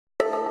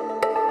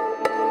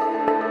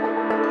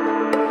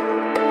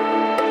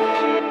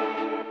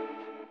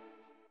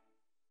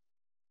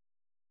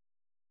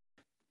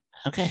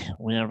Okay,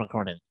 we are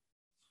recording.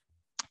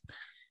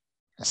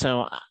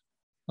 So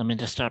let me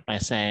just start by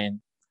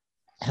saying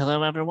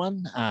hello,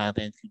 everyone.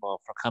 Thank you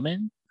all for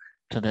coming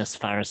to this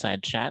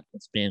fireside chat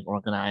that's being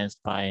organized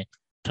by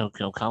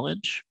Tokyo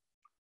College.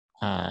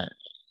 The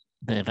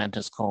event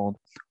is called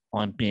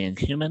On Being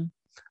Human,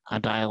 a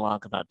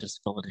dialogue about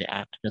disability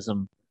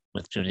activism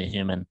with Judy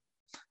Heumann.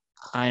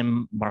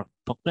 I'm Mark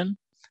Bookman,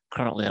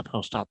 currently a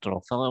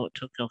postdoctoral fellow at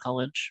Tokyo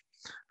College.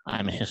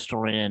 I'm a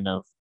historian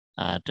of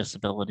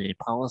disability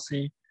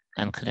policy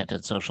and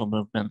connected social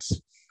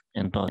movements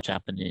in both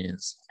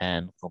Japanese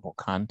and global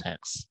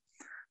contexts.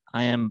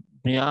 I am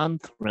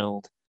beyond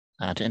thrilled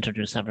to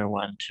introduce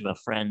everyone to a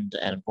friend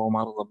and role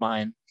model of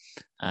mine,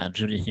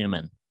 Judy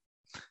Heumann.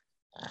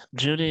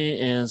 Judy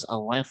is a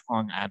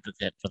lifelong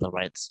advocate for the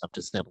rights of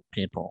disabled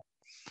people.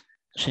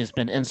 She's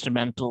been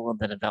instrumental in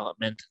the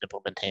development and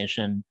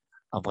implementation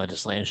of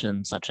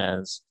legislation such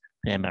as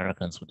the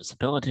Americans with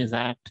Disabilities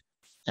Act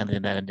and the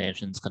United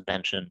Nations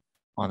Convention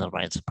on the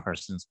Rights of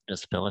Persons with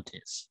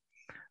Disabilities,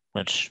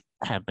 which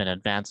have been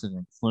advancing the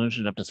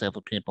inclusion of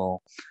disabled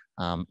people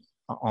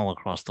all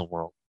across the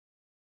world.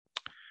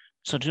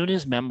 So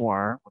Judy's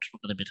memoir, which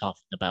we're going to be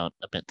talking about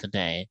a bit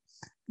today,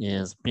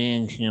 is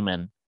Being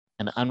Human,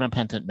 an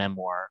unrepentant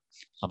memoir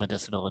of a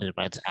disability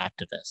rights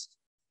activist,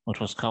 which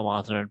was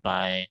co-authored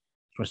by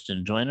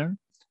Kristen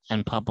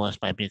and published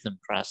by Beacon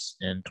Press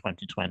in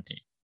 2020.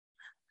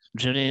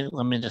 Judy,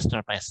 let me just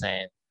start by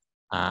saying,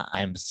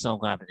 I'm so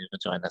glad that you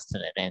could join us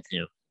today. Thank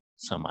you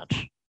so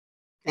much.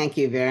 Thank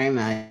you very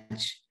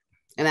much.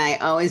 And I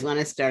always want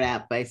to start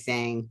out by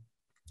saying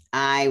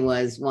I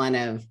was one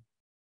of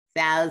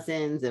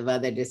thousands of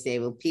other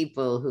disabled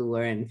people who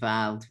were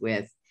involved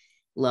with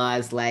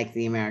laws like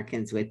the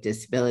Americans with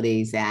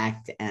Disabilities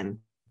Act and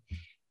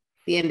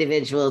the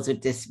Individuals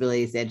with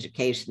Disabilities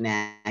Education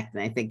Act.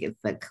 And I think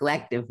it's the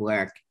collective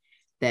work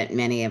that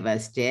many of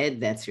us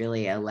did that's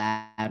really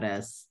allowed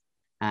us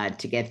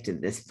to get to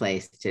this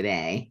place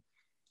today.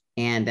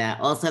 And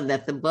also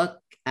that the book,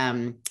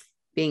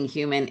 Being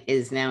Human,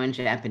 is now in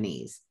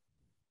Japanese.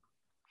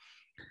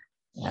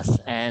 Yes,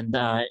 and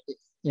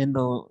in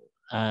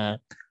the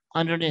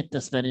underneath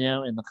this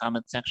video in the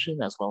comment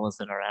section, as well as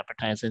in our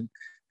advertising,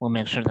 we'll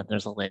make sure that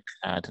there's a link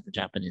to the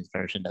Japanese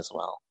version as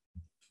well.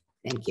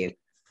 Thank you.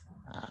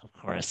 Of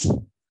course.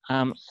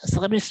 So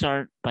let me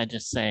start by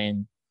just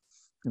saying,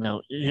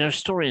 your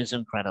story is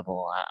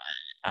incredible.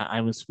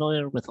 I was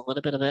familiar with a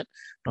little bit of it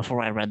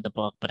before I read the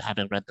book, but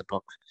having read the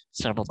book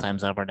several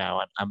times over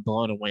now, I'm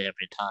blown away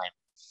every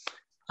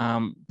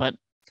time. But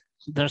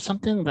there's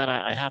something that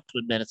I have to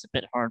admit it's a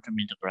bit hard for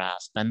me to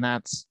grasp, and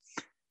that's,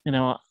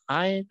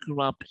 I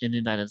grew up in the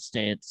United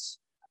States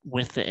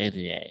with the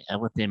ADA,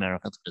 with the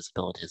Americans with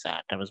Disabilities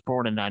Act. I was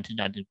born in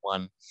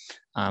 1991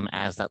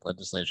 as that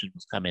legislation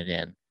was coming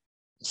in.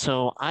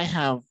 So I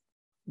have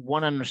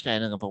one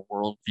understanding of a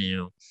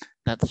worldview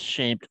that's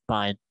shaped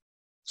by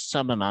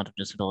some amount of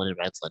disability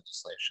rights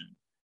legislation.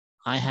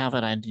 I have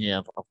an idea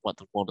of what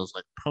the world is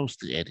like post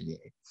the ADA,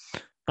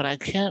 but I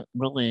can't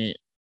really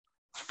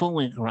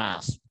fully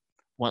grasp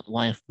what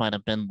life might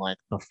have been like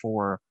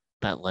before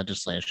that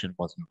legislation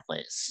was in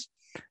place.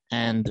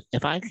 And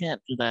if I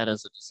can't do that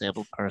as a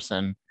disabled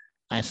person,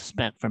 I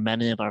suspect for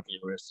many of our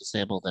viewers,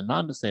 disabled and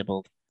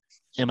non-disabled,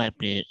 it might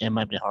be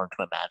hard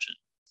to imagine.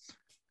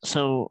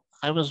 So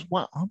I was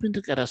hoping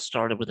to get us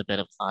started with a bit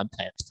of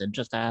context and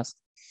just ask,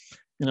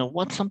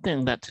 what's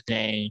something that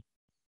today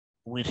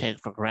we take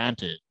for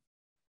granted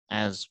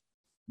as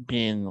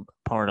being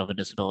part of a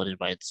disability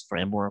rights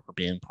framework or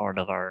being part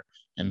of our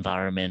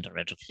environment or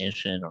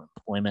education or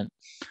employment?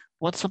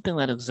 What's something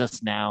that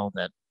exists now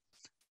that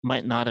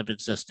might not have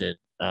existed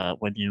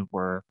when you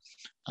were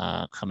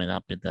coming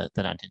up in the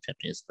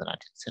 1950s, the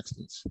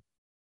 1960s?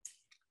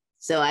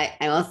 So I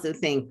also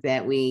think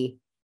that we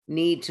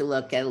need to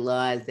look at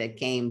laws that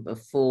came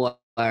before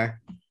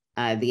the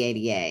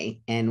ADA,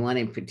 and one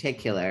in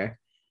particular,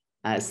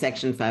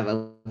 Section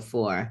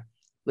 504,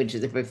 which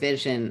is a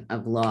provision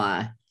of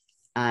law,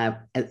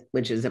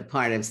 which is a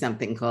part of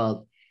something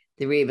called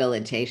the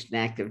Rehabilitation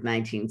Act of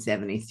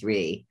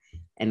 1973.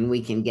 And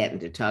we can get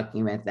into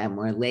talking about that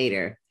more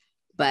later.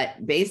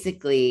 But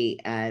basically,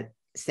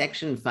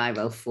 Section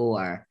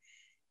 504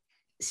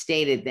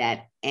 stated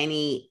that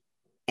any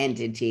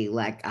entity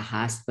like a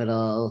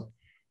hospital,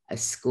 a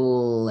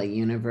school, a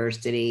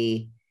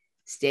university,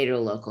 state or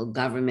local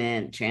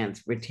government,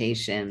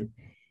 transportation,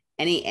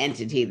 any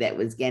entity that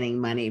was getting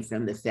money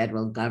from the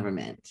federal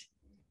government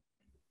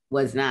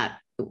was not,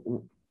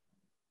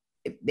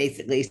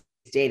 basically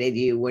stated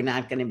you were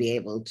not going to be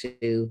able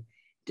to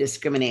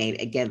discriminate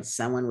against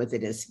someone with a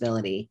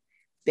disability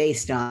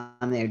based on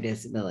their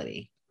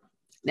disability.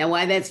 Now,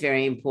 why that's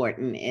very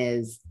important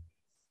is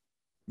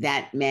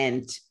that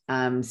meant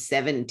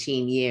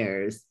 17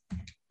 years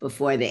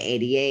before the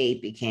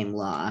ADA became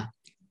law,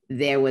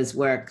 there was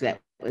work that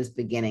was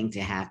beginning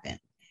to happen.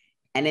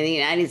 And in the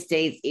United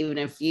States, even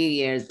a few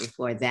years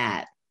before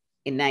that,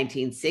 in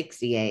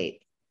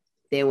 1968,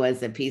 there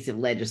was a piece of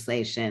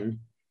legislation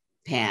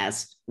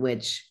passed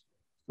which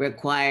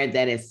required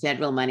that if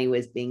federal money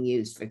was being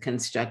used for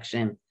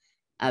construction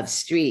of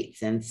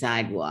streets and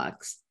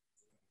sidewalks,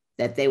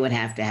 that they would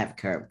have to have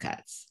curb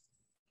cuts.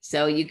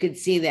 So you could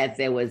see that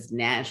there was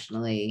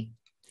nationally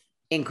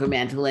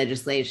incremental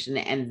legislation.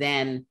 And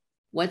then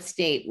what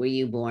state were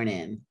you born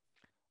in?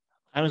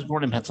 I was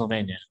born in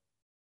Pennsylvania.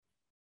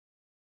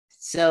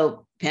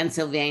 So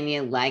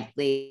Pennsylvania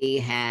likely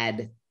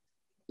had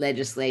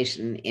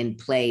legislation in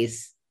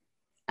place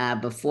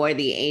before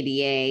the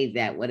ADA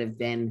that would have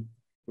been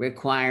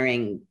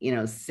requiring,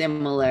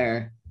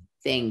 similar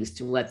things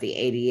to what the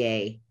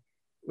ADA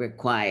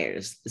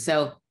requires.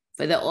 So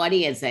for the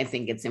audience, I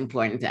think it's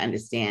important to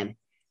understand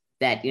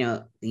that,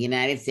 the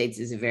United States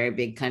is a very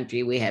big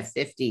country. We have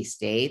 50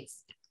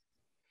 states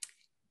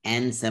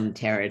and some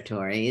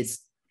territories.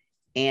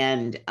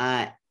 And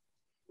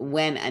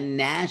when a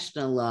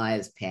national law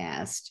is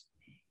passed,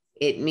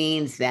 it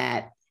means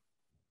that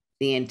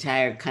the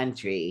entire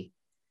country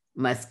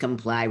must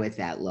comply with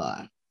that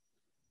law.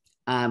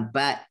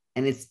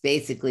 And it's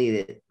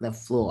basically the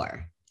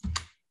floor.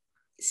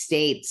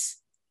 States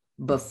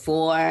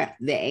before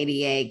the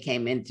ADA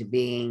came into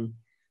being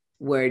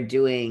were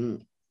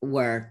doing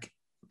work,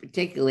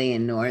 particularly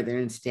in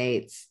northern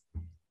states,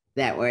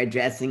 that were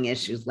addressing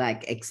issues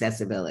like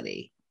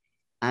accessibility.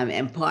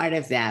 And part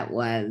of that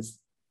was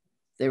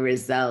the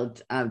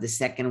result of the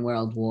Second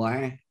World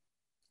War,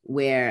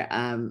 where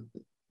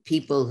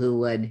people who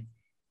would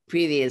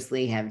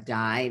previously have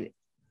died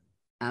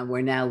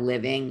were now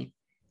living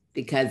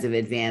because of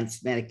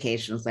advanced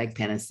medications like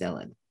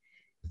penicillin.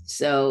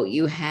 So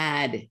you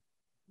had,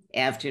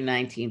 after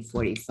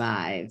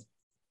 1945,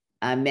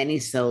 many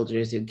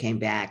soldiers who came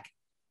back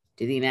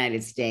to the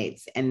United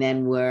States and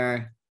then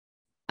were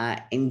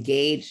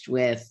engaged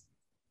with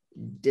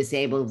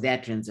disabled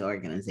veterans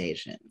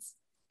organizations.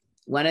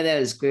 One of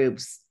those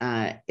groups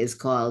is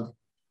called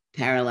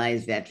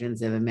Paralyzed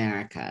Veterans of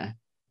America.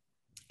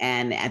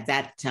 And at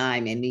that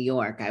time in New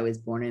York, I was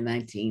born in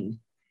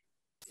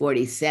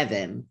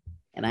 1947,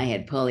 and I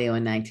had polio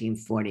in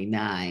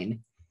 1949.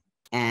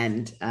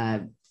 And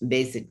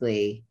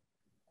basically,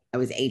 I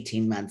was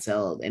 18 months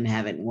old and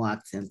haven't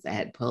walked since I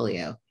had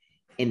polio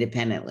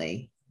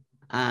independently.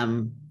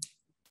 The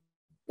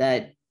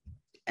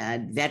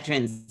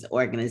veterans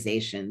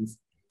organizations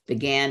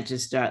began to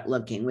start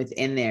looking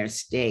within their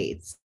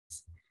states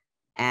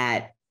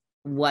at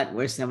what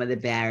were some of the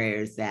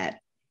barriers that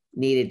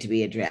needed to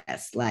be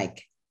addressed,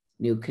 like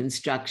new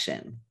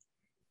construction,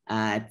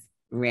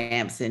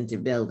 ramps into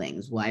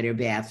buildings, wider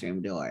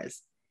bathroom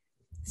doors.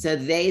 So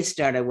they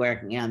started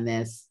working on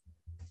this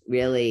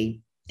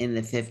really in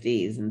the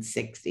 50s and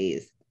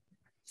 60s.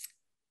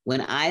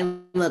 When I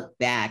look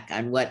back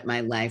on what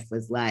my life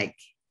was like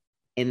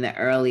in the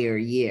earlier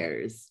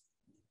years,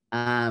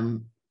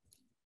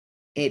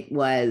 it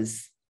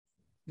was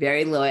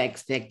very low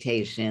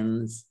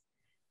expectations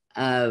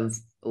of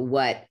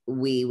what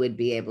we would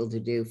be able to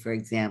do, for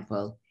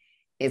example,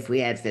 if we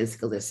had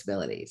physical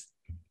disabilities.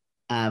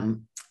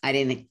 I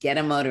didn't get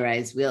a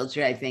motorized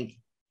wheelchair. I think,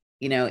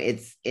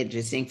 it's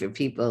interesting for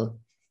people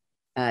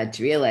to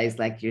realize,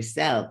 like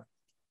yourself,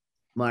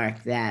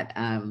 Mark, that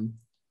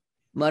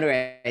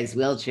motorized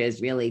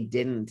wheelchairs really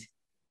didn't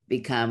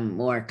become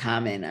more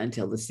common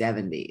until the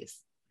 70s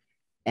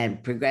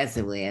and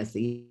progressively as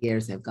the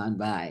years have gone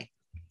by.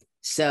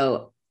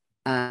 So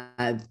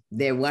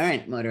there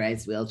weren't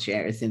motorized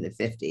wheelchairs in the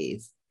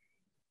 50s.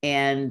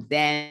 And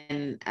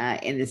then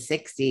in the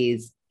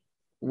 60s,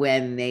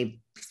 when they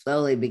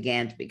slowly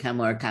began to become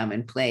more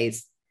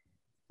commonplace,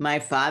 my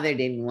father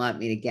didn't want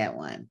me to get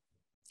one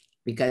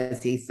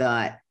because he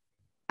thought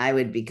I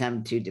would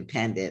become too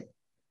dependent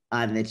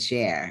on the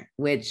chair,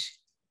 which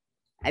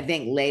I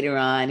think later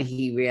on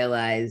he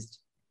realized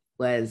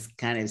was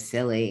kind of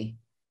silly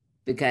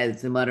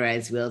because the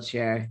motorized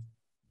wheelchair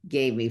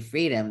gave me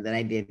freedom that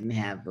I didn't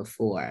have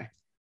before.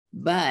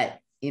 But,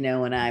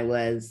 when I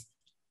was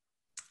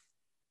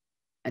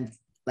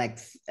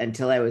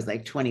until I was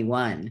like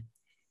 21,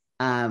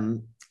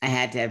 I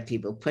had to have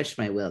people push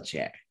my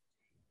wheelchair.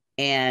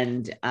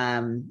 And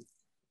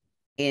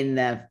in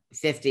the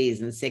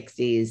 50s and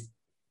 60s,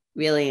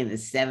 really in the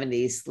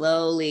 70s,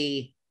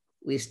 slowly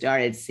we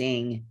started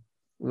seeing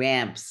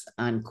ramps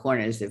on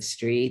corners of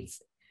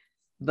streets.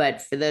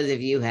 But for those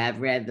of you who have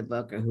read the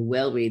book or who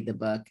will read the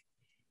book,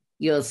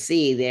 you'll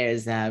see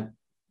there's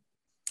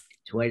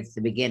towards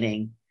the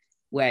beginning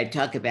where I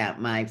talk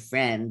about my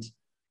friend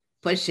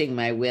pushing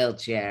my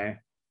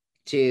wheelchair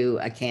to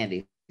a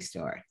candy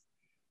store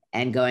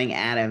and going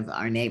out of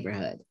our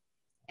neighborhood.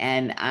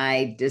 And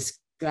I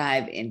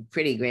describe in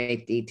pretty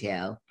great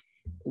detail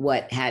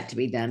what had to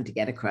be done to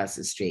get across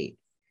the street.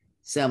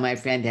 So my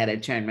friend had to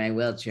turn my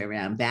wheelchair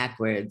around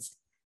backwards,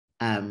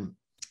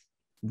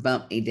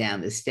 bump me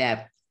down the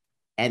step,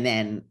 and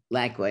then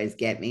likewise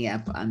get me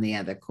up on the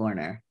other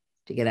corner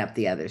to get up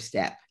the other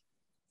step.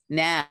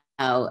 Now,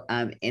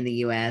 in the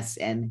US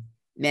and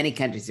many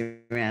countries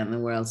around the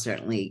world,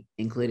 certainly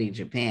including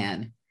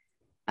Japan,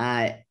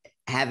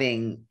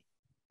 having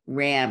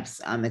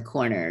ramps on the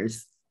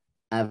corners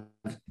of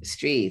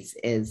streets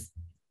is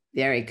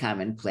very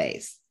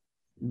commonplace.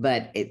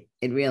 but it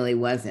really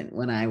wasn't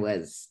when I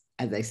was,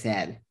 as I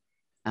said,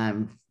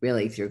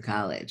 really through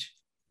college.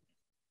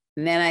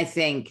 And then I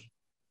think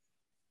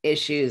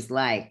issues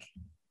like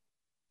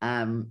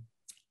not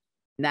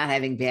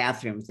having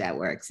bathrooms that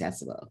were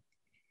accessible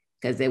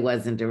because there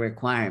wasn't a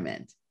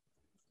requirement.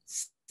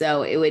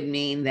 So it would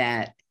mean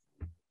that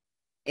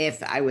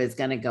if I was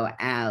going to go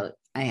out,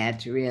 I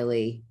had to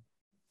really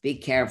be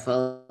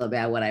careful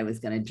about what I was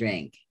going to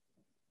drink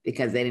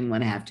because they didn't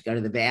want to have to go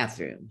to the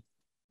bathroom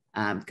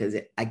because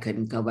I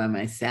couldn't go by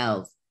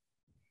myself.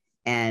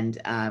 And,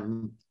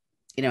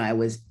 I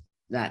was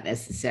not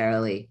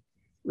necessarily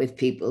with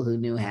people who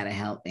knew how to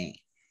help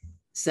me.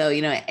 So,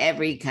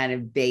 every kind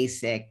of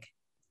basic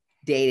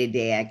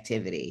day-to-day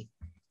activity,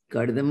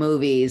 go to the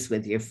movies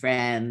with your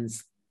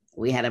friends.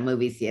 We had a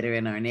movie theater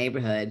in our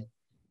neighborhood,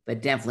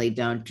 but definitely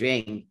don't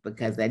drink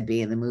because I'd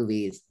be in the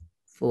movies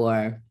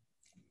for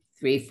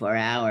 3-4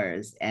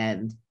 hours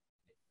and,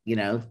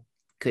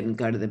 couldn't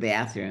go to the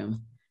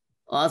bathroom.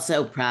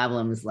 Also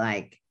problems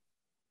like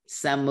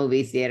some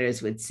movie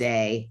theaters would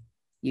say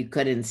you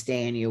couldn't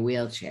stay in your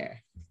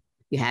wheelchair.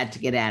 You had to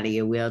get out of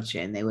your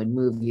wheelchair and they would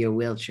move your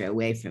wheelchair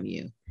away from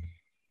you.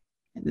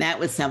 And that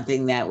was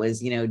something that was,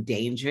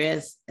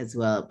 dangerous as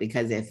well,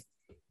 because if,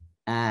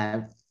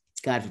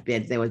 God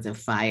forbid, there was a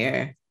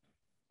fire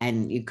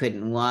and you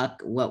couldn't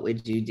walk, what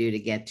would you do to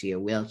get to your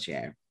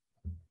wheelchair?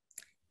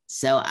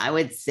 So I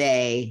would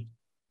say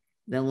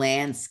the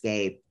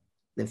landscape,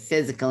 the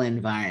physical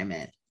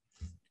environment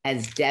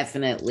has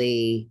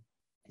definitely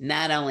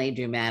not only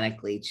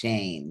dramatically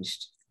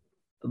changed,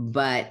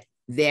 but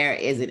there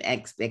is an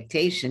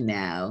expectation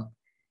now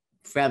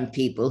from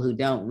people who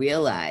don't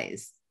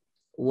realize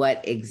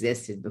what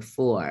existed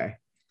before,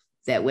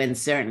 that when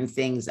certain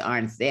things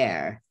aren't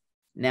there,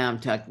 now I'm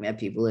talking about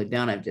people who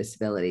don't have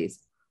disabilities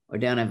or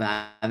don't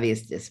have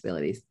obvious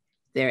disabilities,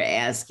 they're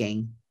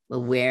asking,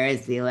 well, where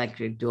is the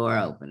electric door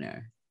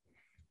opener?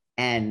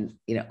 And,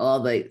 all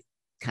the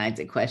kinds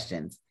of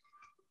questions.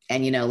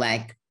 And,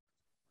 like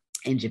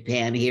in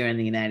Japan, here in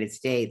the United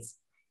States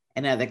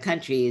and other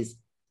countries,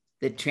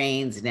 the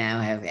trains now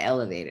have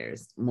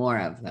elevators, more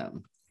of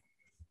them.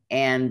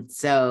 And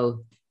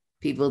so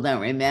people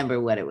don't remember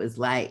what it was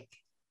like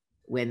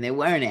when there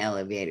weren't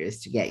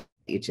elevators to get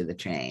you to the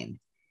train.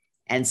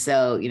 And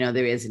so,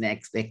 there is an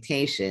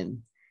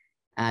expectation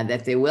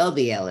that there will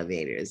be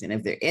elevators. And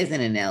if there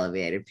isn't an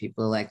elevator,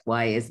 people are like,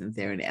 why isn't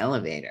there an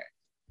elevator?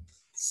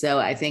 So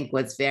I think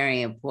what's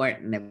very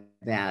important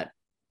about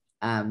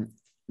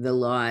the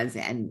laws,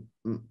 and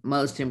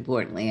most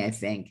importantly, I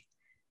think,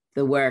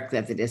 the work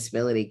that the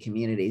disability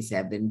communities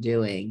have been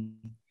doing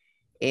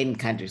in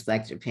countries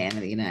like Japan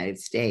and the United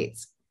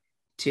States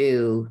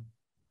to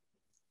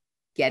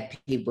get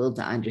people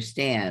to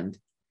understand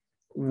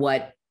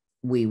what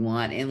we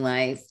want in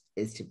life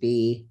is to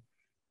be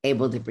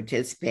able to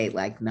participate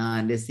like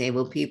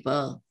non-disabled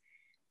people.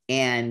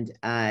 And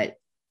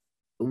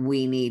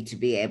we need to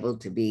be able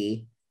to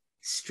be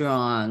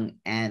strong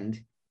and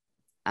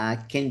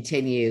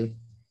continue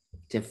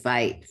to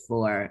fight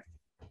for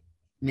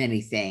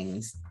many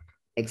things,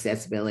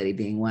 accessibility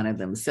being one of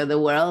them. So the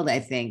world, I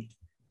think,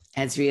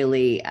 has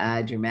really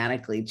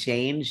dramatically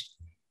changed.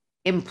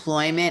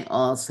 Employment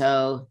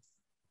also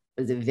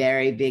was a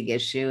very big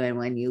issue. And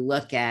when you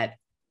look at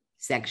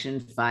Section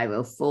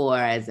 504,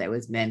 as I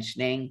was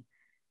mentioning,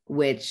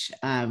 which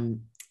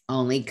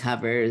only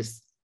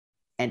covers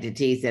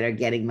entities that are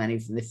getting money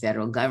from the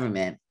federal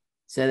government.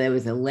 So there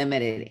was a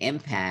limited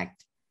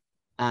impact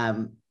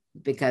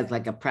because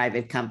like a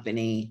private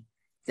company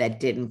that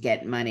didn't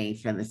get money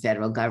from the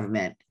federal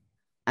government,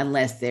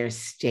 unless their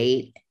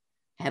state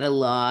had a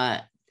law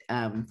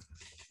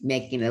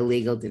making it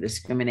illegal to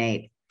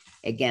discriminate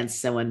against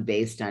someone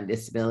based on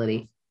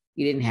disability,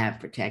 you didn't have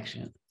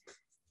protection.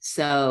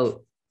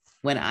 So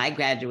when I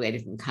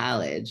graduated from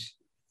college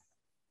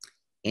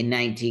in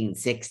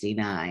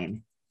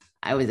 1969,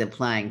 I was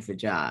applying for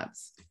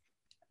jobs.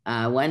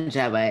 One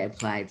job I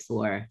applied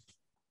for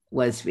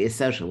was to be a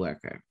social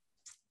worker.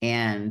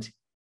 And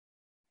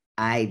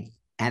I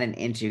had an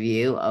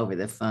interview over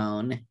the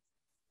phone.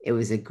 It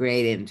was a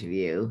great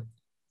interview.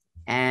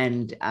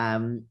 And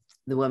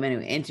the woman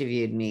who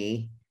interviewed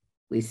me,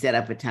 we set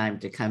up a time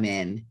to come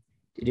in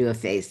to do a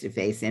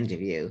face-to-face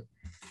interview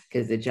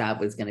because the job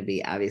was going to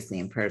be obviously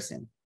in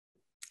person.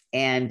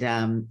 And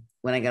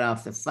when I got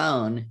off the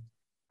phone,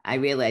 I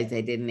realized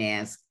I didn't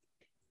ask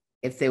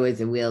if there was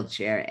a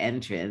wheelchair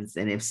entrance,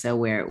 and if so,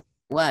 where it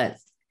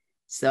was.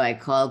 So I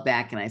called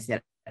back and I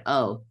said,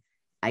 oh,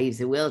 I use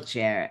a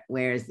wheelchair.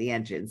 Where is the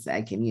entrance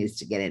I can use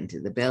to get into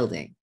the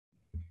building?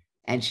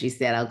 And she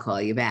said, I'll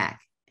call you back.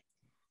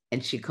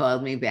 And she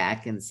called me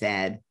back and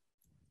said,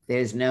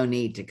 there's no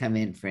need to come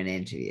in for an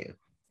interview.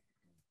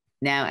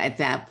 Now, at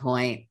that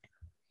point,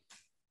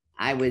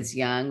 I was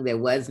young. There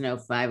was no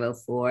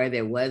 504.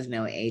 There was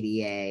no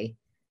ADA.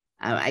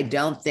 I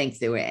don't think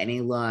there were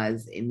any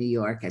laws in New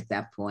York at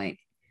that point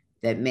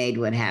that made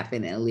what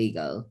happened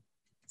illegal.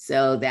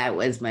 So that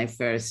was my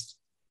first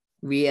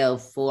real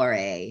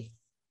foray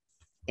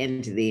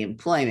into the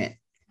employment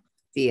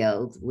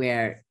field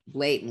where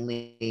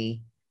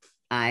blatantly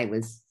I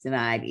was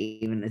denied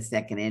even a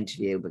second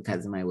interview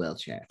because of my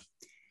wheelchair.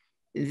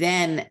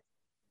 Then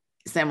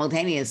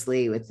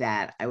simultaneously with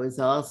that, I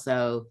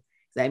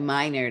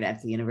minored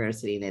at the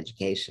University in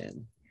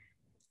Education,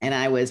 and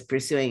I was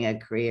pursuing a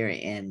career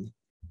in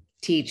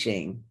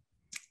teaching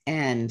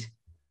and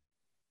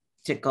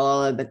took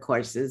all of the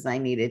courses I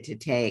needed to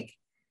take,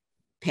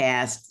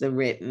 passed the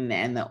written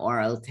and the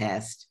oral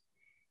test.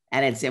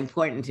 And it's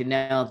important to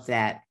note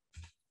that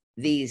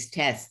these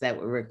tests that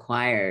were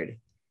required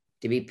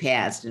to be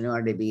passed in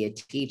order to be a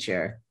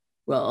teacher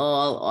were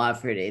all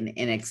offered in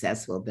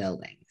inaccessible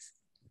buildings,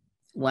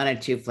 1 or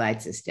 2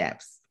 flights of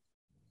steps.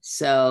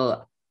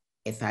 So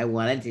if I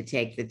wanted to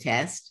take the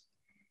test,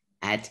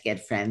 I had to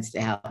get friends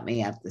to help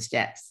me up the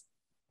steps,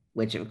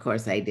 which of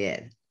course I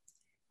did.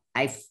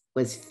 I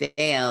was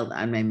failed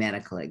on my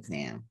medical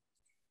exam,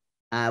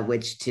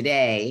 which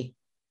today,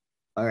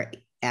 or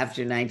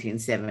after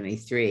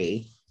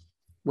 1973,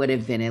 would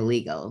have been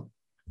illegal,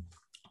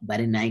 but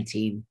in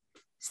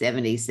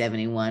 1970,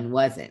 71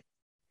 wasn't.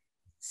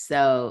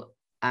 So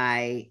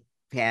I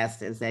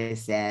passed, as I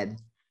said,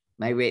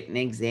 my written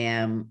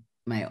exam,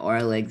 my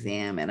oral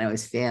exam, and I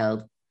was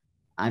failed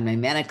on my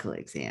medical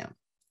exam.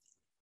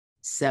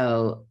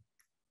 So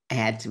I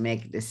had to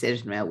make a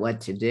decision about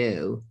what to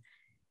do,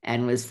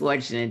 and was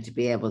fortunate to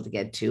be able to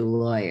get 2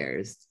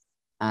 lawyers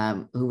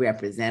who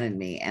represented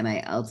me. And I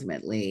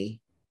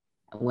ultimately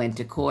went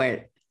to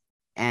court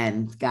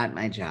and got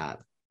my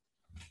job.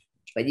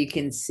 But you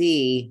can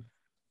see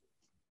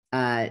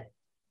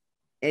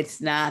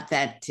it's not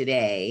that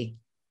today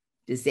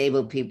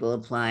disabled people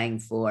applying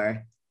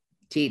for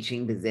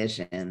teaching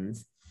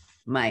positions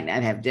might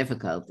not have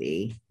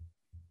difficulty.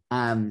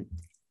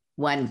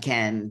 One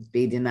can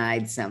be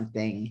denied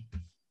something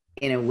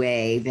in a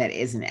way that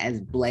isn't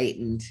as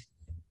blatant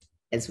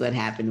as what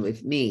happened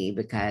with me,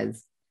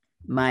 because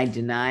my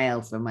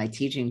denial for my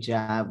teaching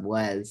job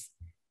was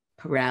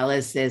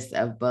paralysis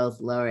of both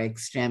lower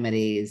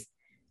extremities,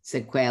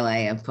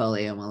 sequelae of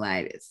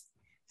poliomyelitis.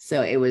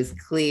 So it was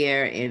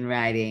clear in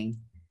writing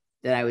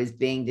that I was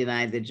being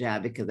denied the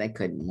job because I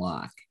couldn't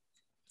walk.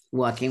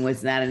 Walking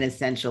was not an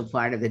essential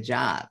part of the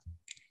job.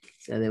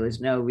 So there was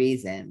no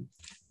reason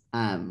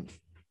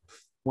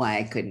why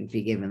I couldn't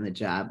be given the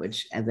job,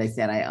 which, as I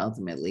said, I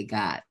ultimately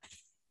got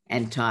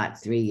and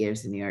taught 3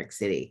 years in New York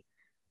City.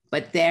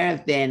 But there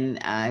have been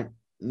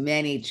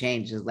many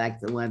changes like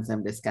the ones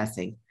I'm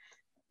discussing.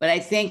 But I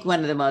think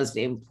one of the most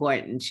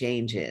important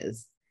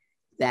changes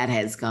that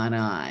has gone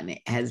on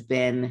has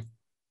been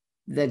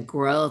the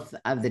growth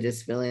of the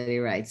disability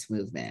rights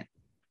movement.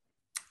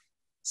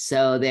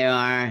 So there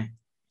are,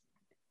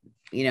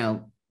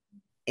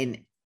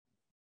 in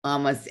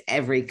almost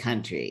every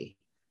country,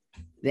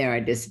 there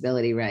are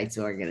disability rights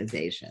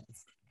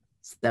organizations.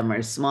 Some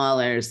are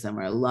smaller, some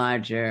are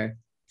larger,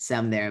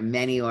 some there are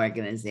many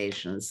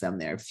organizations, some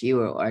there are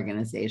fewer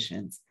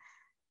organizations.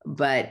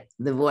 But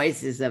the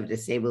voices of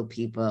disabled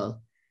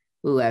people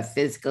who have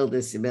physical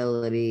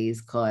disabilities,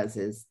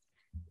 causes,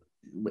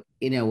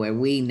 where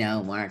we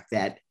know, Mark,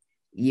 that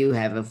you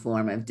have a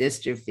form of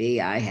dystrophy,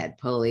 I had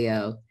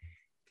polio.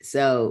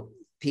 So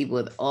people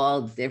with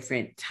all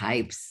different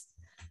types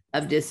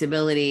of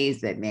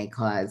disabilities that may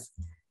cause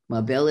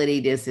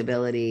mobility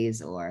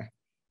disabilities or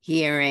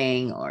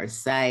hearing or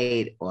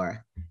sight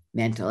or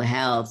mental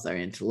health or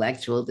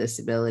intellectual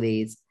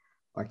disabilities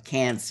or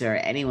cancer,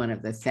 any one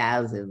of the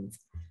thousands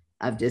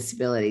of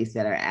disabilities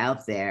that are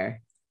out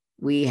there,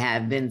 we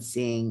have been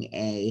seeing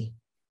a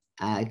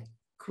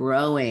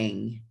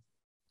growing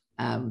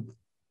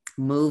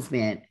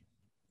movement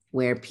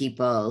where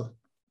people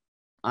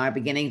are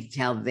beginning to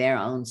tell their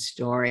own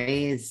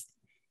stories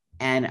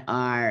and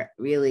are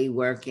really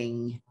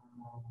working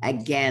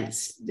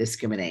against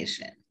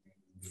discrimination,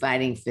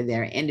 fighting for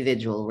their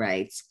individual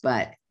rights.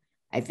 But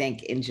I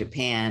think in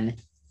Japan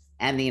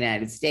and the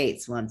United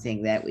States, one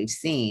thing that we've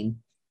seen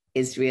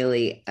is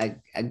really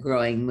a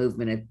growing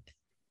movement of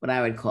what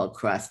I would call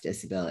cross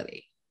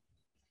disability.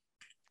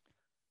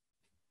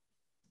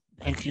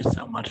 Thank you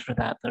so much for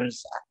that.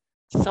 There's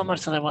so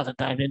much that I want to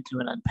dive into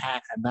and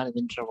unpack. I'm not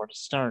even sure where to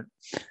start,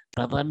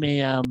 but let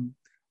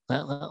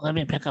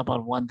me pick up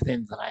on one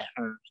thing that I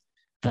heard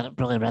that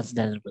really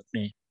resonated with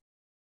me.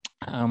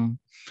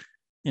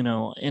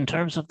 In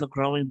terms of the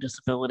growing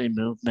disability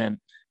movement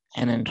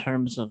and in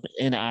terms of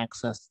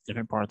inaccess to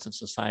different parts of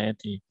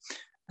society,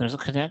 there's a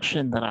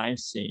connection that I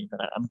see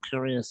that I'm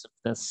curious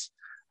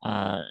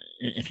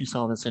if you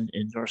saw this in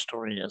your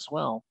story as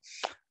well.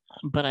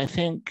 But I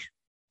think,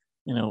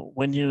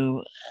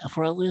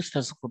 for at least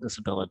physical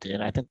disability,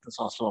 and I think this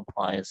also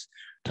applies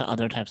to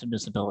other types of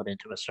disability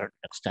to a certain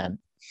extent,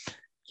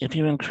 if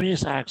you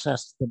increase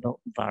access to the built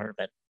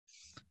environment,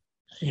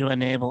 you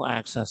enable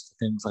access to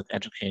things like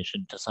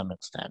education to some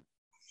extent.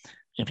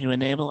 If you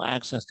enable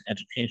access to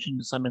education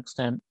to some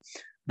extent,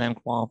 then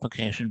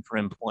qualification for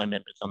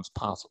employment becomes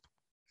possible.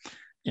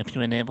 If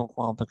you enable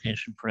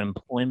qualification for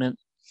employment,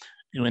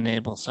 you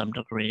enable some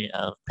degree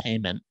of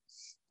payment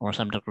or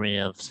some degree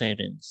of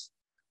savings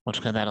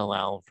which can then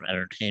allow for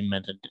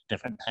entertainment and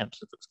different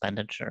types of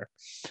expenditure.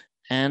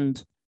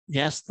 And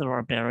yes, there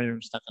are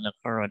barriers that can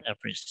occur at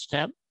every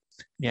step.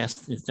 Yes,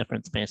 these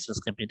different spaces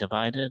can be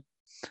divided.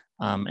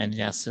 And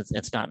yes,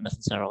 it's not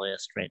necessarily a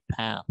straight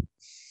path.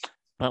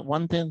 But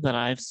one thing that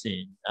I've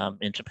seen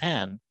in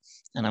Japan,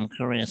 and I'm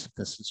curious if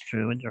this is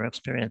true in your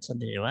experience in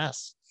the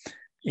US,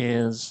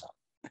 is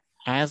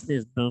as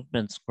these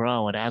movements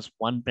grow and as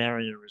one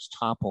barrier is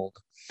toppled,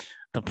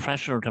 the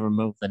pressure to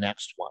remove the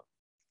next one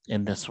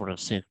in this sort of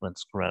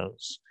sequence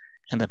grows.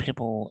 And the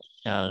people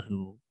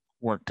who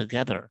work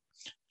together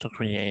to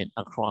create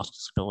a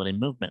cross-disability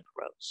movement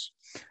grows.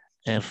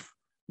 If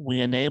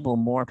we enable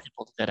more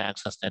people to get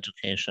access to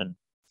education,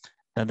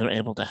 then they're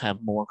able to have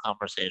more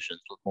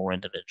conversations with more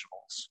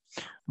individuals.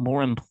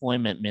 More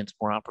employment means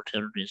more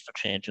opportunities for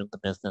changing the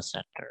business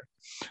sector,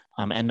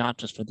 and not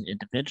just for the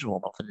individual,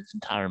 but for these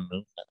entire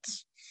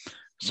movements.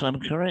 So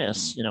I'm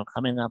curious,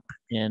 coming up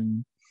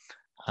in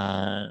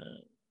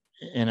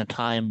a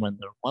time when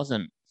there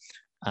wasn't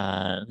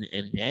the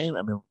ADA,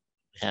 I mean,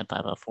 we had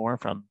 504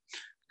 from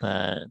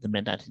the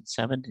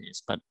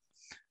mid-1970s, but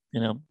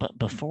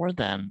before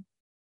then,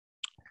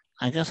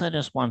 I guess I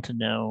just want to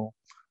know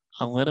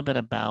a little bit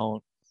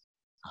about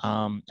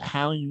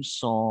how you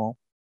saw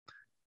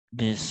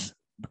these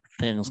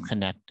things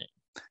connecting.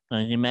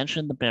 You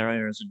mentioned the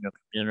barriers in your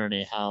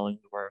community, how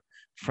your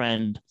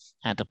friend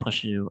had to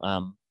push you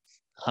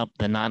up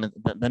the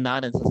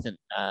non-existent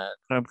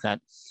curb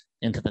cut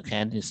into the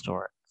candy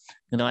store.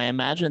 I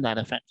imagine that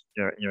affected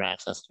your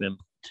access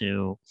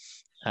to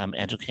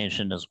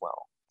education as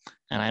well.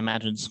 And I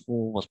imagine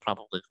school was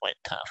probably quite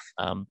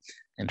tough.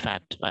 In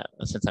fact,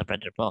 since I've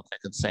read your book, I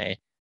could say,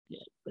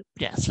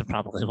 yes, it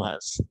probably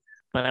was.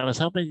 But I was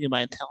hoping you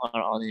might tell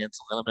our audience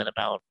a little bit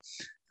about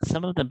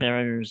some of the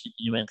barriers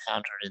you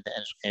encountered in the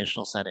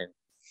educational setting,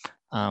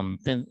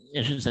 the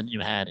issues that you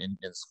had in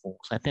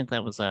schools. I think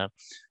that was a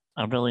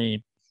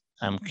really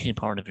key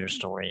part of your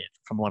story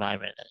from what I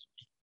read.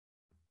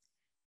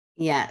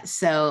 Yeah,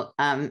 so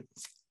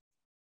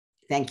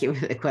thank you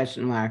for the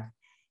question, Mark.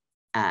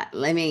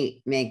 Let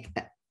me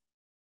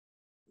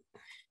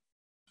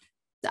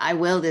I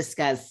will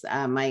discuss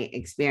my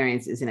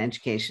experiences in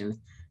education.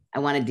 I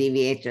want to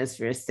deviate just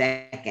for a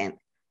second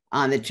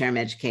on the term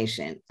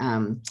education.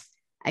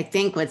 I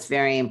think what's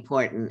very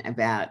important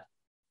about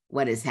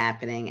what is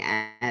happening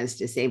as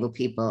disabled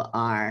people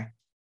are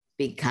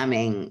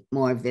becoming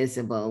more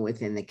visible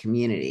within the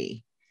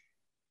community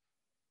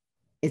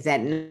is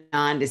that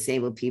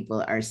non-disabled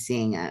people are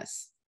seeing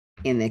us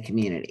in the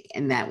community.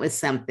 And that was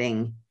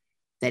something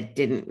that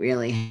didn't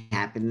really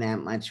happen that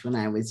much when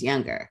I was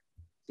younger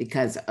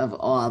because of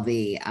all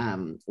the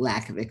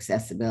lack of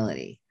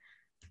accessibility.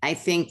 I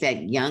think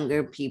that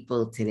younger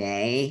people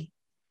today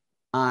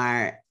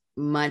are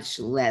much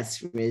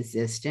less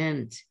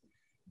resistant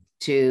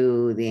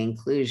to the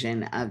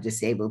inclusion of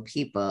disabled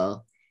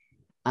people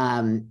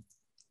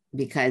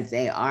because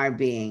they are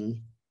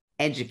being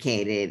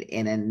educated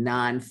in a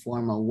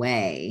non-formal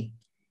way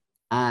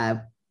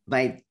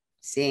by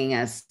seeing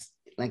us,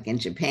 like in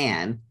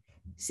Japan,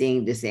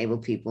 seeing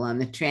disabled people on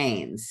the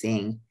trains,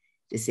 seeing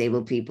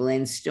disabled people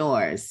in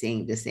stores,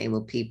 seeing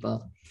disabled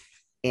people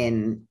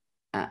in,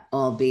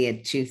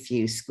 albeit too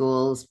few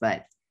schools,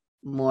 but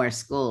more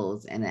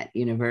schools and at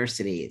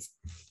universities.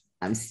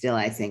 Still,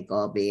 I think,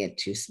 albeit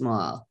too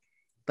small.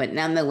 But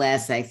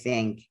nonetheless, I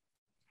think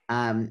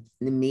the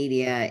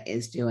media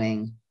is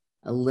doing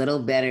a little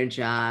better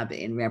job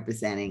in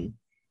representing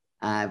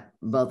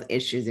both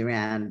issues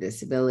around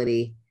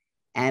disability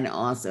and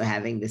also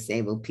having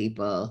disabled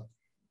people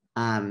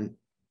on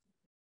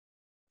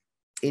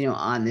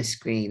the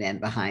screen and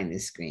behind the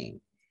screen.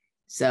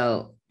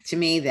 So to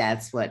me,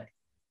 that's what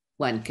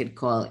one could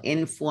call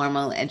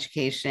informal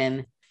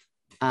education,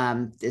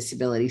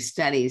 disability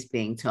studies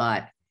being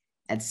taught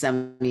at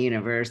some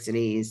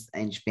universities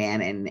in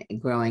Japan and a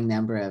growing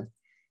number of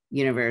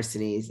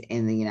universities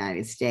in the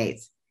United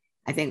States.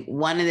 I think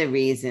one of the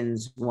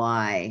reasons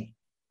why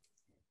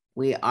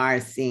we are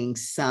seeing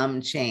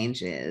some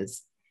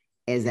changes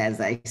is,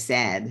 as I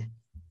said,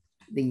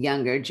 the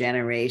younger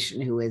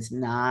generation who is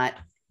not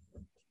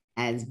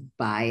as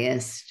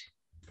biased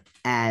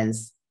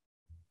as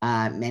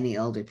many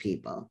older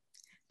people.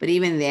 But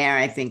even there,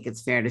 I think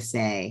it's fair to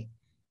say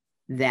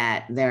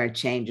that there are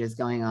changes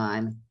going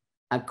on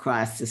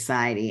across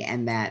society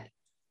and that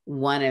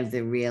one of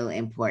the real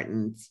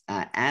important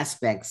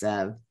aspects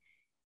of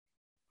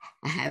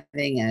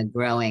having a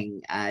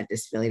growing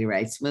disability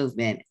rights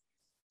movement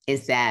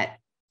is that,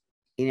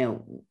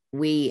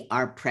 we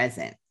are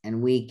present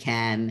and we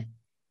can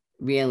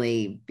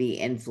really be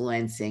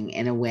influencing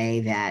in a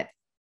way that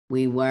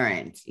we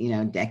weren't,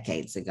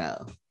 decades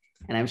ago.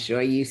 And I'm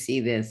sure you see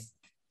this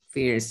for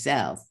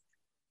yourself,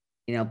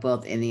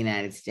 both in the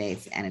United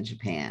States and in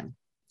Japan.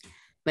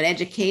 But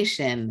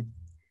education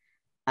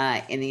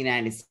in the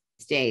United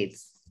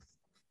States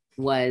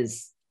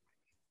was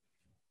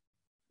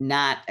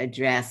not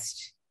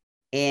addressed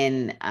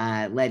in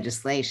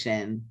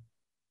legislation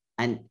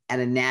at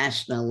a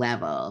national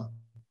level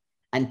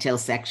until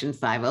Section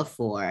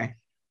 504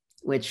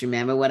 which,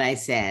 remember what I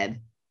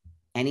said,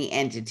 any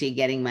entity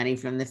getting money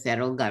from the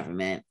federal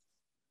government.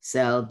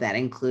 So that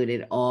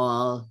included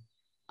all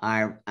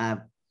our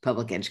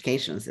public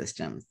education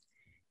systems,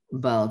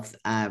 both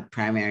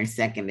primary,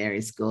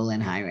 secondary school,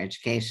 and higher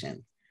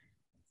education.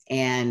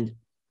 And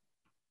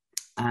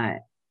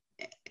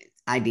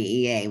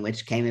IDEA,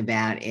 which came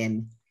about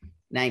in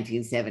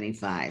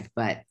 1975.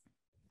 But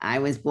I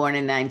was born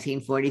in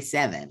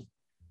 1947.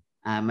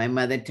 My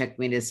mother took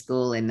me to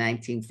school in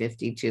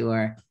 1952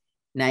 or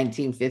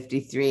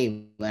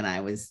 1953 when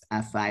I was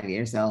 5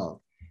 years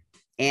old.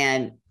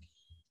 And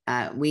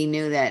we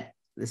knew that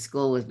the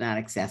school was not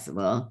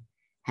accessible,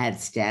 had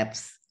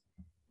steps,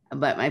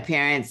 but my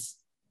parents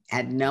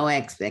had no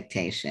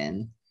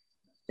expectation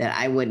that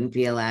I wouldn't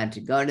be allowed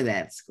to go to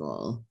that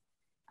school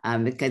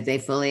because they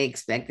fully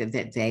expected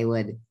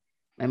that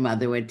my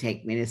mother would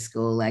take me to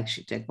school like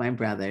she took my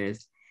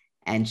brothers,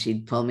 and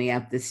she'd pull me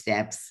up the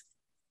steps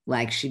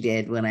like she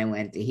did when I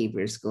went to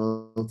Hebrew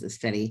school to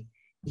study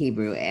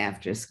Hebrew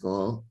after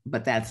school,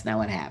 but that's not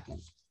what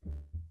happened.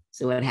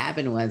 So what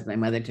happened was my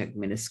mother took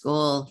me to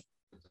school.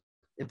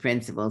 The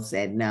principal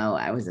said, no,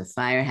 I was a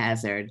fire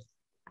hazard.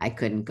 I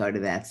couldn't go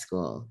to that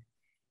school.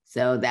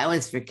 So that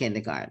was for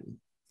kindergarten.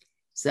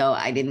 So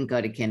I didn't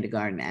go to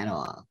kindergarten at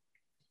all.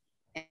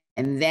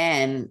 And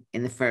then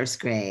in the first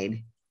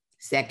grade,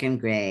 second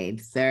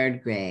grade,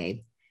 third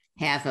grade,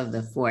 half of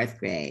the fourth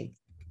grade,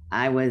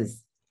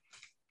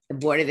 the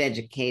Board of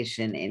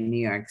Education in New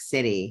York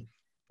City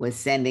was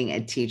sending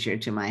a teacher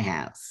to my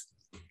house.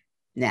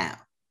 Now,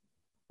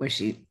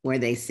 were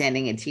they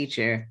sending a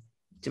teacher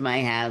to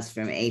my house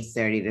from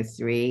 8:30 to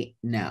 3?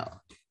 No.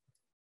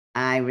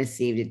 I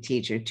received a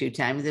teacher 2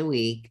 times a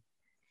week,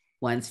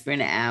 once for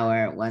an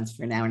hour, once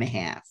for an hour and a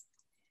half.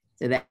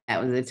 So that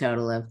was a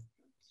total of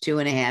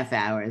 2.5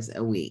 hours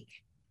a week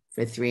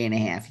for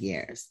 3.5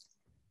 years.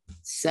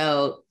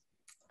 So,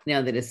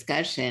 the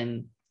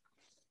discussion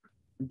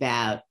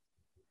about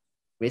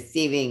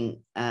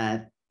receiving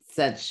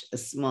such a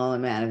small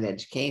amount of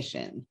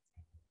education,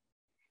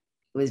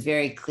 it was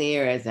very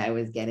clear as I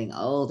was getting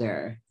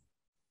older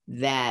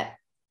that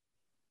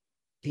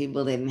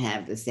people didn't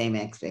have the same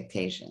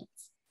expectations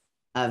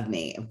of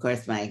me. Of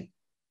course, my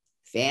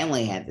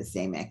family had the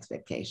same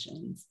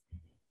expectations.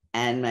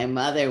 And my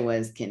mother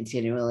was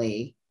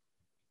continually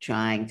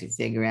trying to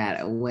figure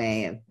out a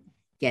way of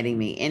getting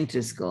me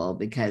into school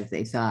because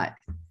they thought,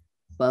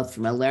 both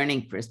from a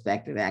learning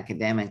perspective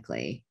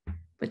academically,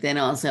 but then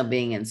also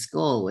being in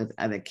school with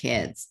other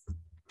kids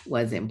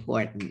was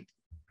important.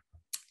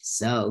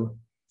 So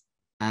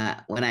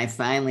when I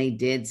finally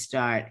did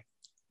start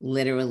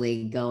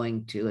literally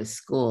going to a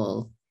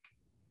school,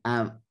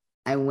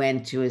 I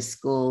went to a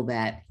school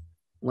that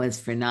was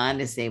for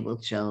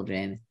non-disabled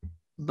children,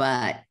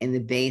 but in the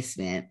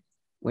basement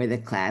were the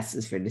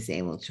classes for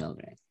disabled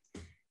children.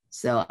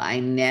 So I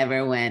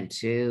never went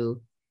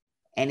to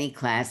any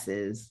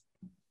classes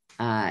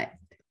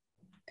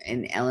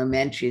in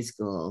elementary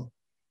school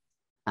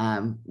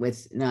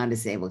with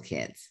non-disabled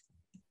kids.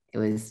 It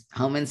was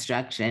home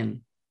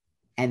instruction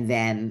and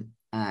then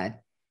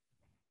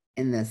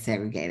in the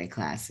segregated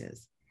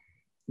classes.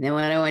 And then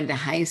when I went to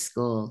high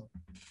school,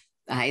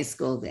 the high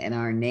schools in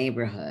our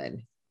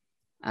neighborhood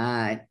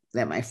that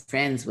my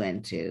friends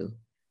went to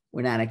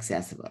were not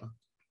accessible.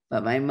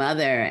 But my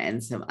mother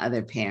and some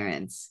other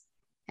parents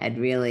had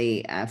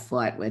really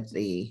fought with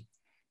the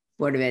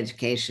Board of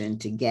Education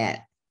to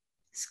get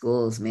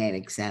schools made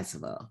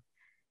accessible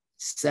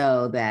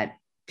so that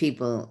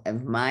people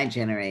of my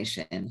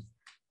generation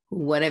who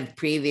would have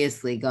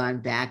previously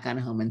gone back on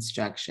home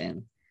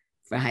instruction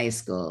for high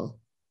school,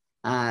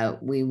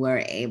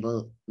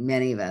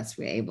 many of us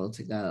were able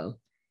to go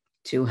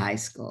to high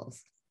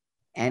schools,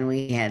 and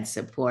we had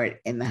support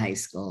in the high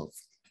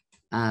schools.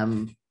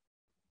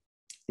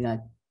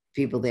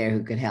 People there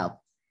who could help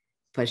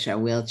push our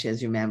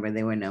wheelchairs. Remember,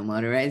 there were no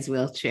motorized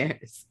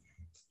wheelchairs.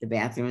 The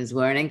bathrooms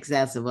weren't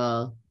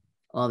accessible.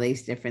 All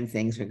these different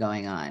things were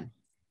going on.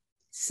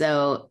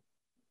 So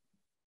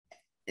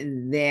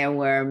there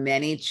were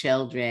many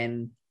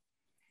children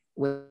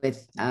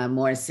with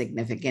more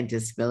significant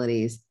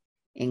disabilities,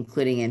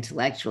 including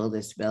intellectual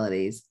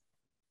disabilities,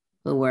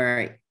 who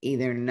were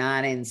either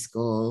not in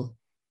school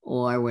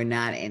or were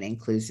not in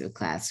inclusive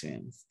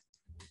classrooms.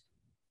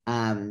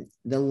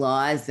 The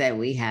laws that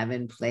we have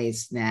in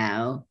place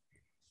now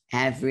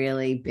have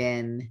really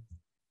been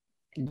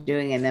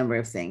doing a number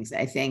of things.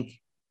 I think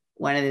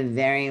one of the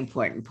very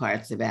important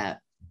parts about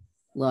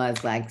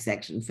laws like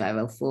Section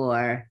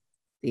 504,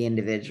 the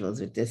Individuals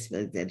with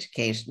Disabilities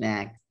Education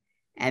Act,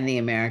 and the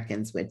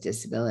Americans with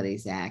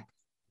Disabilities Act,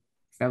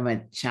 from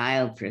a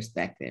child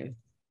perspective,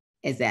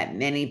 is that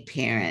many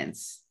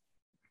parents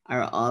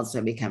are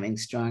also becoming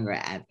stronger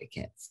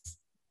advocates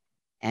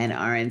and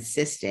are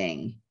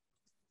insisting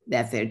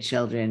that their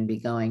children be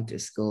going to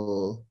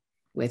school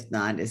with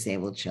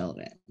non-disabled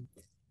children.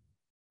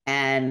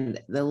 And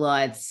the law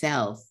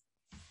itself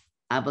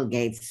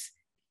obligates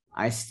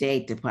our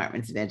state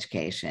departments of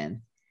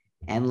education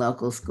and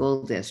local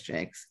school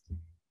districts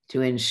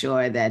to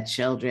ensure that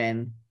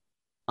children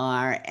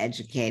are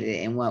educated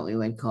in what we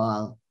would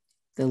call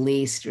the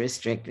least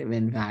restrictive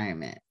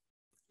environment,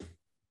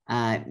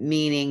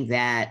 meaning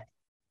that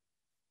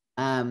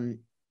a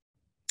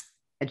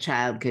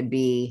child could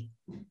be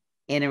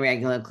in a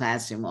regular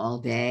classroom all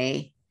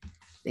day.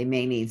 They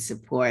may need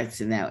supports,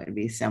 and that would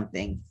be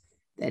something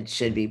that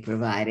should be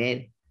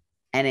provided.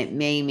 And it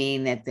may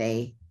mean that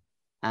they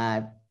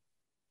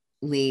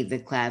leave the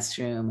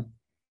classroom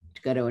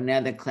to go to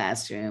another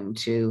classroom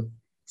to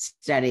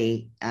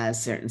study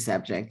certain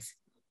subjects,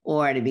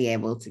 or to be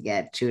able to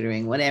get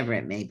tutoring, whatever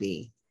it may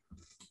be.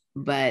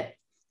 But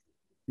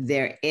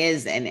there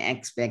is an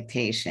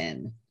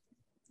expectation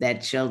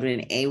that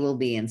children, A, will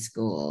be in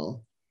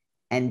school,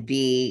 and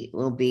B,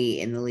 will be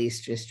in the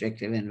least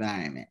restrictive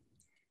environment.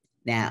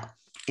 Now,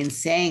 in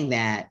saying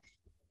that,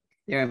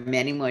 there are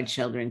many more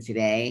children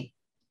today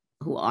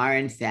who are,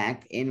 in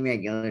fact, in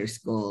regular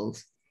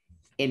schools,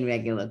 in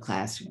regular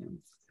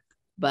classrooms.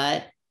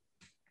 But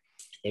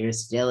there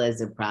still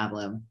is a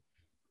problem.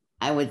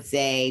 I would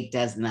say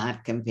does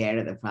not compare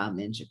to the problem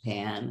in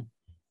Japan,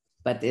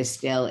 but there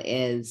still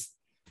is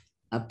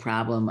a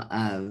problem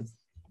of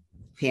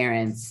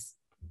parents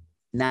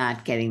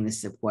not getting the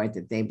support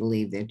that they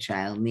believe their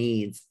child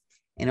needs,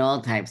 and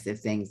all types of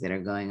things that are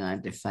going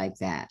on to fight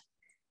that.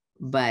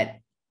 But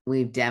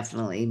we've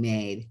definitely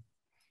made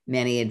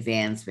many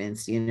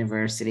advancements.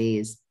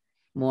 Universities,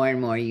 more and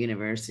more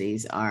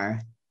universities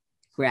are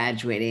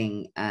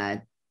graduating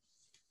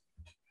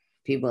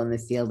people in the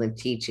field of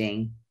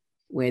teaching,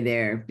 where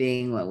they're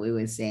being what we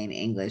would say in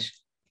English,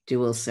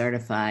 dual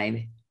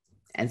certified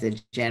as a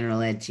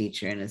general ed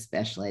teacher and a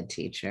special ed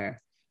teacher,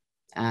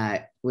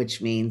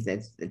 which means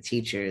that the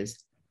teachers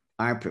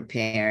are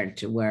prepared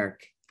to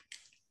work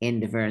in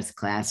diverse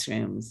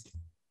classrooms,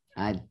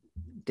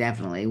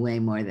 definitely way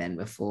more than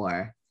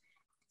before.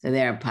 So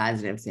there are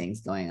positive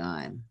things going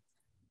on.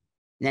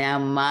 Now,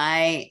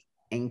 my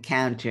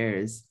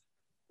encounters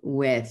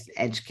with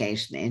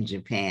education in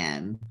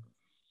Japan,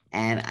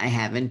 and I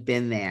haven't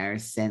been there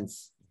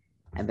since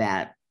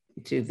about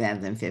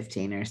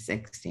 2015 or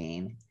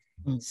 16.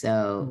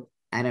 So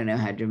I don't know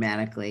how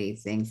dramatically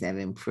things have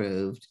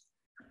improved,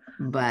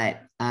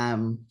 but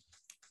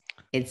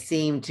it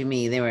seemed to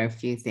me there were a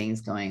few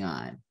things going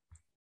on.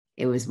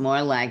 It was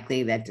more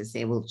likely that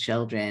disabled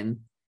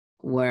children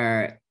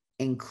were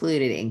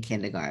included in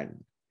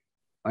kindergarten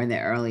or in the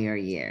earlier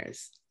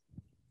years,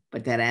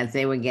 but that as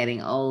they were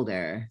getting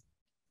older,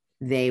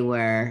 they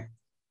were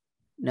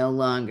no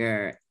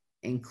longer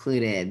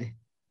included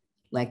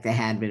like they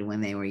had been when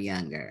they were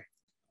younger.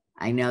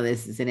 I know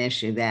this is an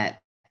issue that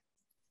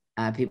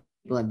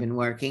people have been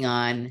working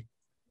on.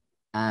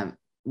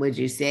 Would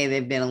you say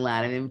there've been a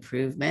lot of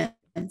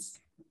improvements?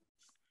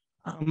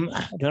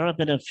 There have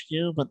been a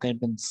few, but they've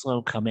been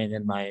slow coming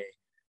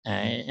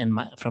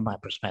from my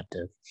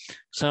perspective.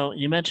 So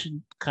you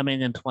mentioned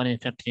coming in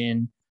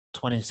 2015,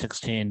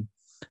 2016.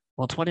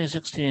 Well,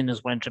 2016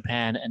 is when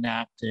Japan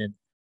enacted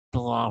the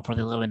law for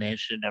the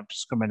elimination of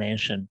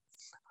discrimination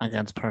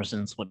against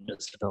persons with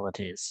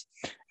disabilities.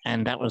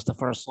 And that was the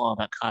first law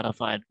that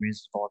codified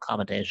reasonable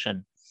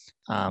accommodation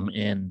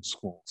in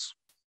schools.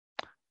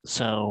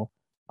 So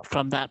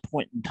from that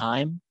point in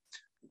time,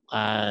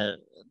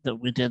 that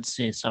we did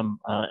see some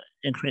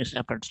increased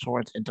efforts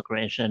towards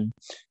integration,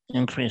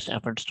 increased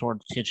efforts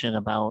towards teaching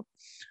about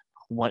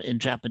what in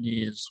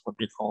Japanese would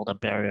be called a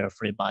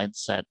barrier-free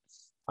mindset,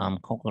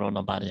 kokoro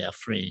no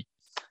barrier-free,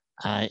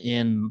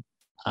 in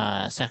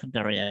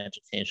secondary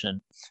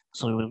education.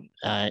 So we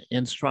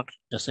instruct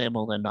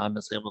disabled and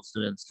non-disabled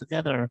students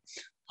together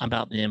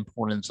about the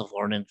importance of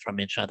learning from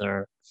each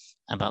other,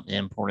 about the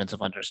importance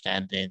of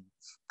understanding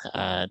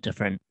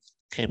different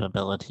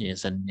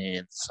capabilities and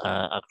needs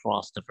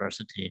across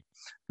diversity,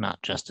 not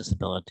just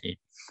disability.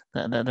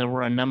 There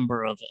were a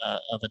number of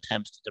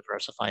attempts to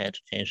diversify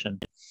education.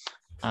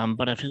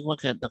 But if you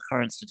look at the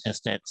current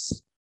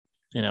statistics,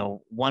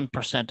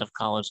 1% of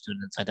college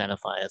students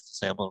identify as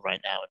disabled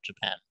right now in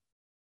Japan.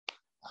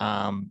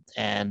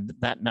 And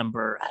that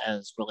number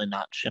has really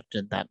not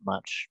shifted that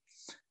much.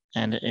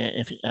 And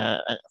if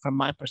from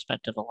my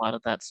perspective, a lot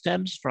of that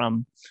stems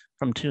from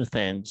two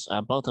things,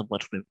 both of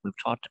which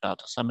we've talked about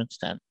to some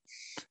extent.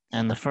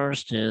 And the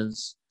first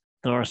is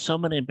there are so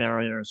many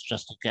barriers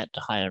just to get to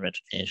higher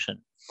education,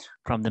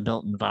 from the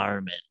built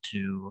environment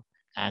to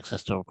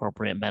access to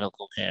appropriate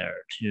medical care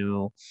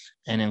to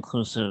an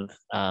inclusive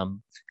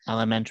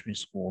elementary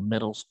school,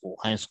 middle school,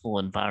 high school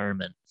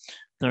environment.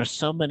 There are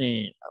so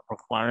many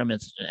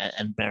requirements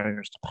and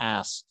barriers to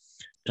pass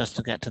just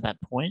to get to that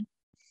point,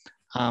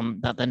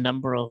 that the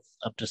number of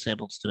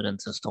disabled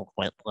students is still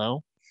quite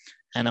low.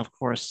 And of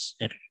course,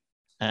 if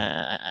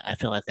I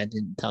feel like I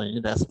didn't tell you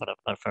this,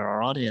 but for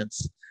our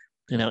audience,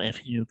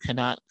 if you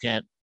cannot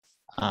get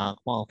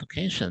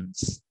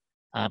qualifications,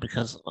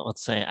 because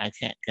let's say I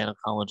can't get a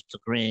college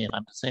degree if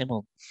I'm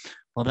disabled,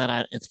 well,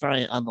 then it's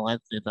very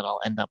unlikely that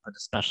I'll end up in a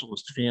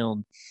specialist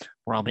field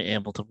where I'll be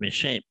able to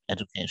reshape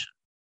education,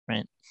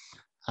 right?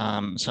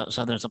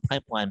 So there's a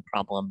pipeline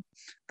problem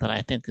that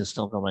I think is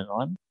still going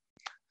on.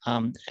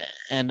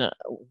 And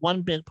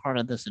one big part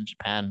of this in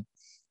Japan,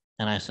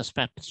 and I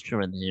suspect it's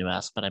true in the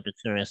US, but I'd be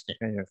curious to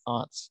hear your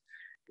thoughts,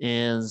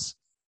 is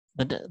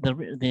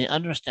the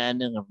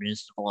understanding of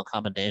reasonable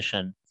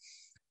accommodation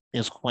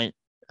is quite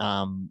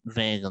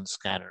vague and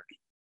scattered.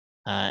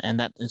 And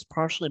that is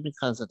partially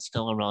because it's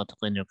still a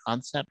relatively new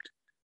concept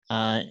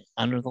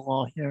under the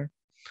law here.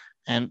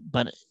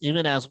 But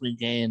even as we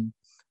gain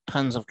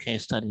tons of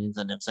case studies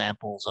and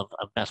examples of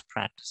best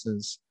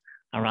practices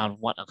around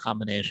what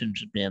accommodation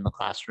should be in the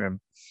classroom,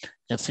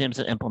 it seems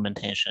that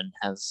implementation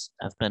has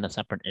been a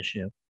separate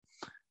issue.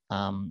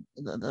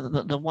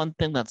 The one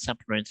thing that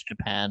separates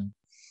Japan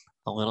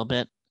a little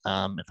bit,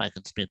 if I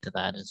could speak to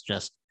that, is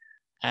just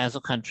as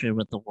a country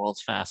with the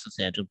world's fastest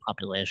aging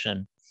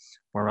population,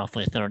 where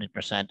roughly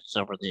 30% is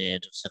over the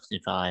age of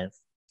 65,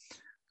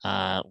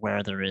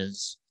 where there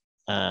is,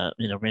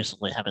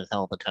 recently having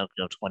held the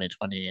Tokyo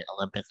 2020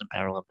 Olympic and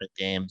Paralympic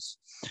Games,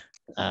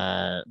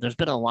 there's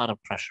been a lot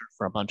of pressure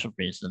for a bunch of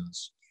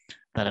reasons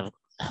that have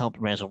helped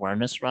raise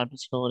awareness around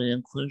disability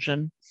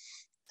inclusion,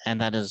 and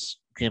that has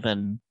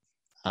given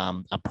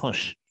a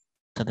push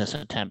to this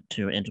attempt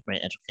to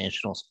integrate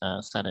educational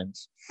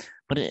settings.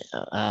 But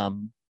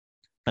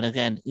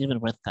again, even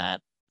with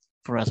that,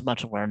 for as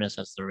much awareness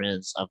as there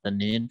is of the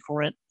need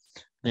for it,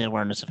 the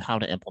awareness of how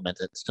to implement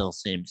it still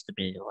seems to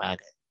be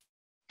lagging.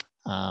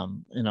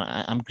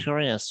 I'm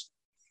curious,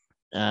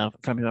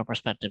 from your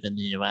perspective in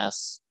the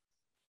US,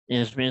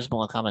 is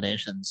reasonable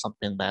accommodation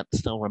something that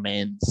still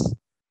remains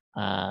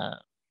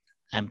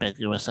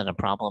ambiguous and a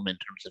problem in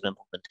terms of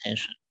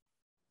implementation?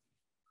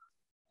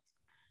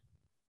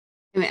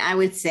 I mean, I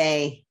would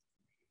say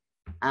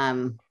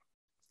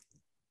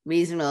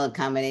reasonable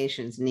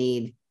accommodations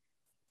need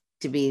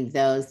to be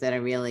those that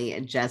are really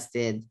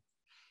adjusted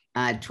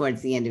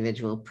towards the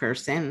individual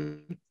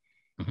person.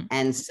 Mm-hmm.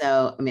 And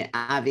so, I mean,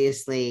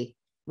 obviously,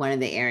 one of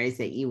the areas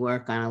that you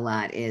work on a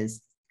lot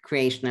is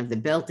creation of the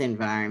built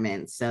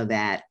environment so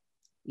that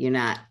you're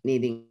not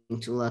needing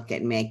to look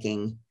at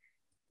making,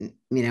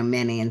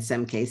 many, in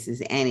some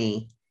cases,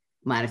 any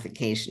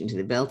modification to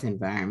the built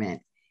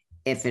environment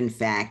if in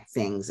fact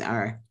things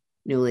are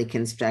newly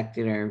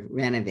constructed or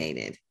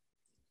renovated.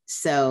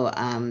 So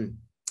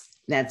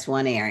that's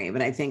one area.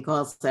 But I think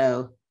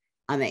also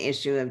on the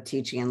issue of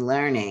teaching and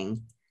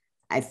learning,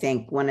 I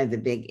think one of the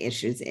big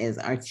issues is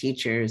our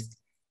teachers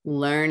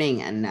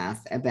learning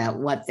enough about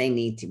what they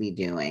need to be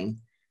doing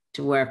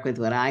to work with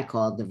what I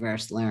call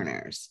diverse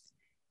learners.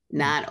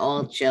 Not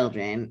all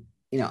children,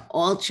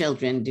 all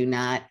children do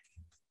not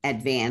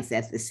advance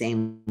at the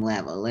same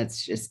level.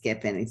 Let's just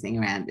skip anything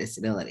around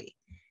disability.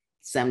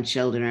 Some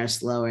children are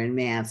slower in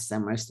math,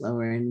 some are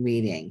slower in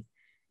reading.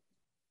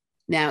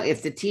 Now,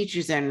 if the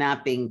teachers are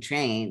not being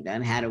trained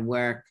on how to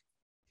work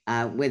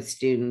with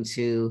students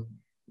who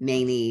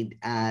may need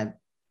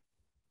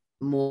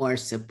more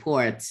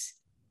supports,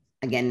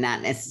 again,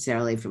 not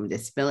necessarily from a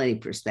disability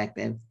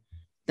perspective,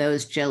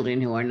 those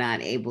children who are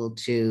not able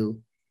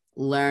to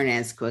learn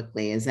as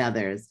quickly as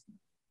others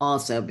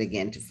also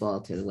begin to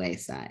fall to the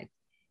wayside.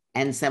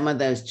 And some of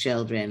those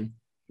children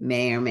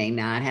may or may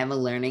not have a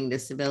learning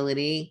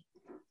disability.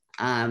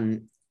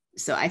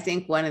 So I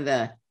think one of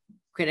the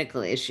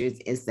critical issues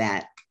is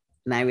that,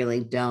 and I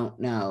really don't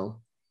know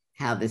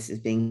how this is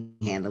being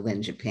handled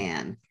in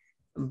Japan,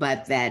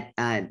 but that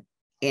at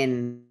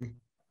the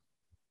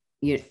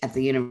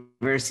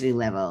university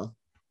level,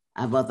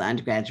 both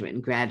undergraduate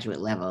and graduate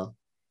level,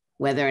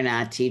 whether or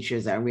not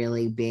teachers are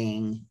really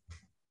being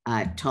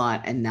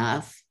taught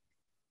enough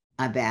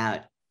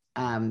about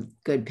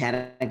good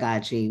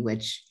pedagogy,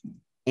 which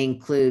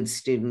includes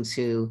students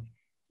who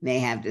may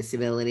have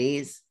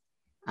disabilities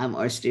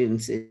or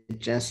students who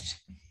just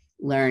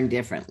learn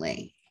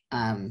differently.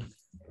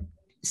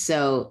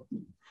 So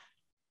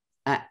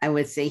I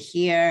would say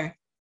here,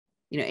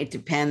 it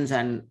depends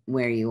on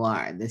where you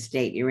are, the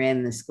state you're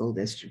in, the school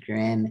district you're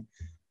in,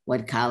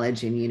 what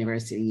college and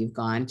university you've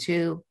gone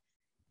to.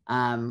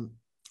 And,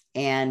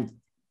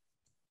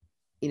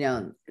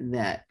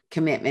 the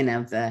commitment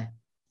of the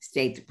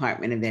State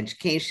Department of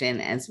Education,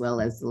 as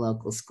well as the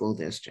local school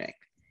district.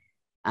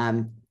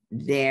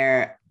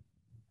 There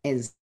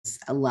is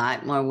a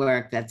lot more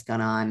work that's gone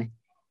on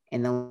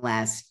in the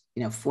last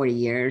 40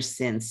 years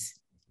since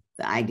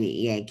the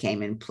IDEA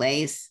came in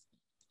place,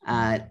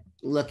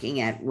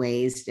 looking at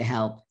ways to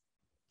help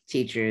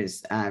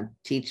teachers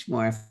teach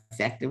more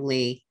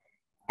effectively,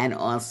 and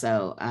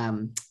also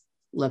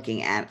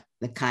looking at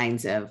the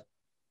kinds of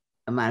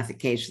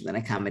modifications and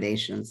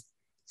accommodations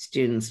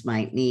students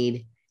might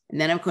need.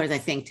 And then, of course, I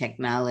think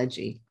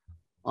technology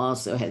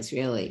also has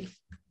really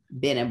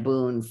been a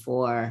boon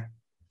for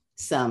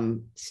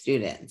some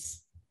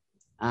students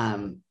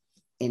in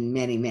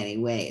many, many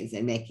ways,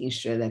 and making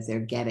sure that they're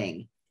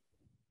getting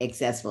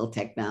accessible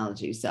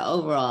technology. So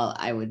overall,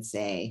 I would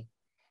say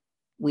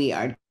we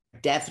are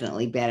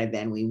definitely better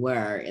than we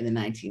were in the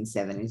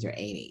 1970s or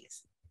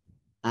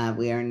 80s.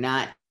 We are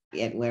not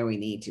yet where we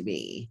need to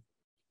be.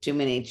 Too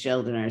many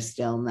children are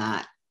still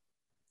not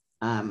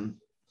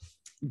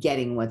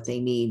getting what they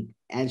need,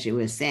 as you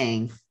were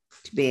saying,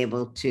 to be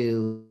able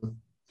to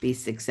be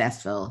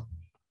successful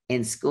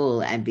in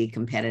school and be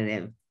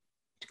competitive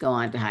to go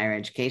on to higher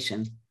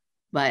education.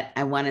 But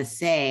I want to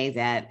say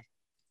that,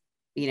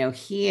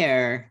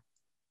 here,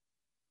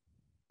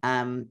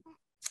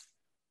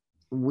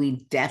 we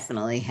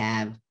definitely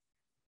have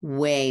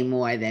way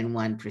more than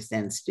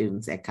 1%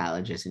 students at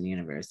colleges and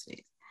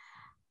universities.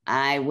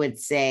 I would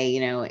say,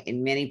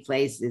 in many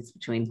places, it's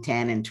between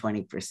 10 and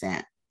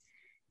 20%.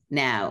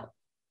 Now,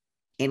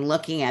 in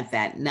looking at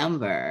that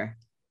number,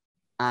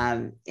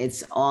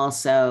 it's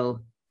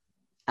also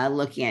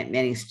looking at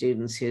many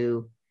students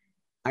who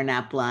are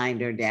not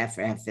blind or deaf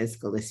or have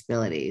physical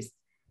disabilities,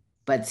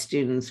 but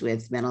students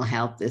with mental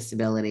health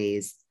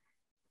disabilities,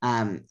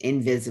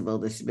 invisible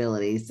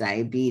disabilities,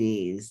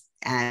 diabetes,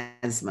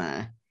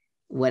 asthma,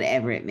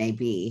 whatever it may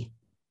be,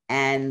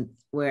 and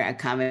where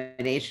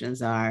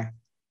accommodations are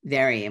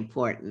very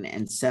important.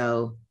 And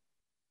so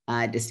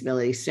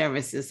disability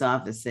services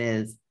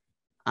offices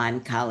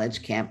on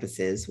college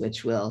campuses,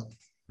 which will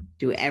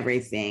do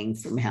everything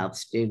from help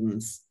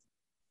students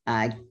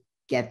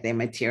get their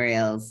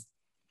materials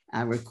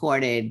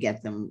recorded,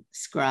 get them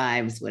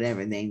scribes,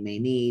 whatever they may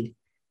need,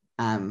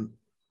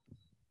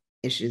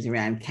 issues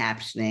around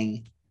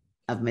captioning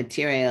of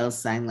materials,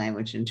 sign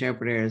language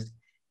interpreters.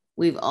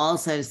 We've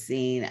also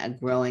seen a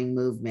growing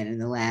movement in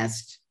the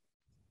last,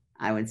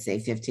 I would say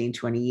 15,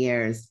 20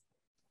 years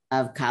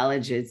of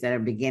colleges that are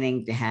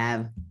beginning to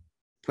have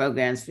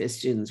programs for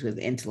students with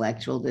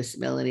intellectual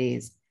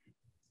disabilities.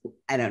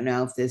 I don't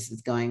know if this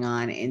is going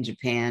on in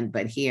Japan,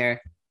 but here,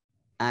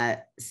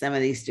 some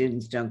of these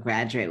students don't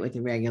graduate with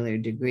a regular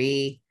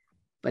degree,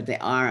 but they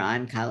are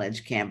on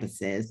college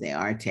campuses. They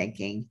are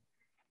taking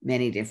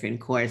many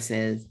different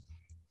courses.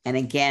 And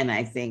again,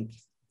 I think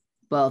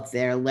both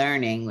their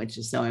learning, which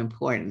is so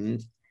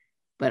important,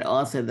 but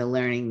also the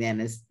learning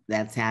then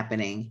that's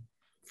happening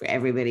for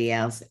everybody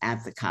else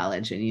at the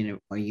college and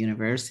or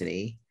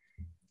university,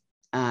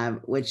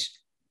 which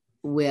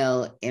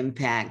will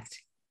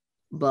impact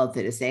both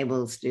the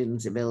disabled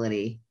students'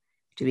 ability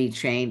to be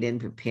trained and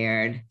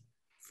prepared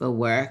for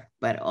work,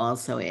 but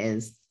also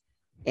is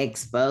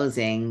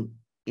exposing,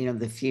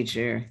 the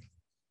future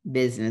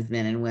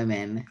businessmen and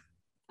women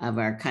of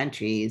our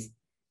countries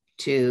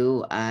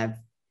to,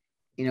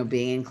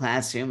 being in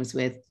classrooms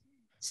with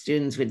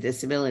students with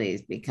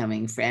disabilities,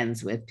 becoming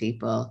friends with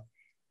people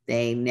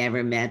they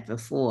never met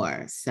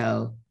before.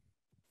 So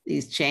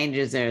these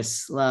changes are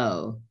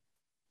slow,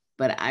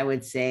 but I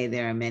would say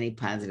there are many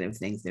positive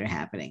things that are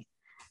happening.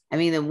 I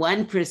mean, the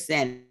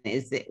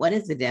 1% what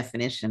is the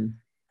definition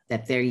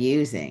that they're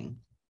using?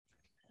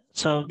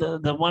 So the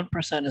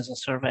 1% is a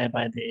survey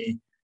by the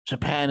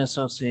Japan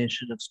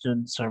Association of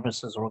Student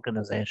Services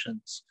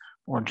Organizations,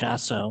 or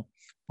JASO,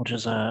 which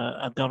is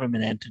a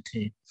government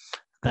entity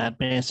that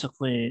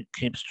basically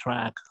keeps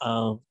track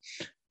of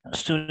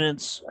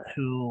students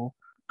who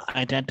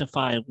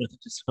identify with the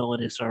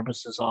Disability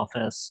Services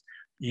Office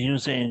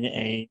using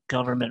a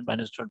government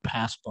registered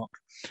passbook.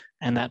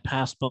 And that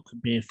passbook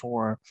could be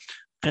for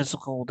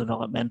physical,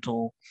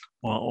 developmental,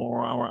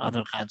 or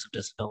other kinds of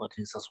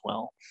disabilities as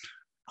well.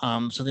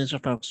 So these are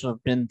folks who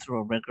have been through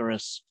a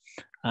rigorous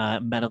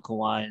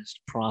medicalized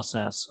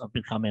process of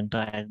becoming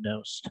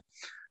diagnosed.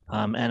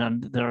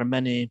 And there are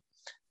many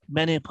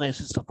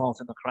places to fall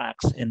through the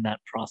cracks in that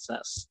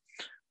process,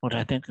 which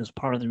I think is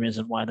part of the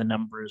reason why the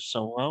number is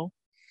so low.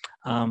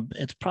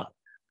 It's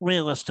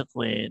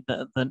realistically,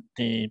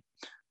 the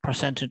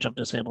percentage of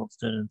disabled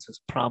students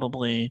is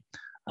probably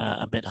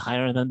a bit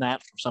higher than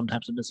that for some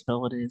types of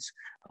disabilities,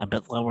 a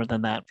bit lower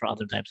than that for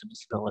other types of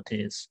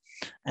disabilities.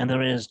 And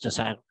there is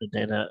disaggregated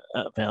data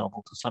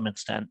available to some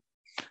extent.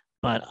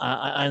 But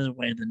either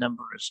way, the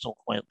number is still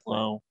quite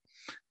low.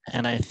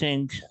 And I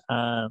think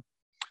a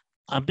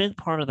big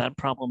part of that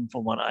problem,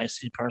 from what I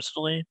see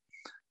personally,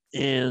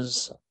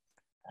 is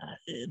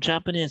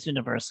Japanese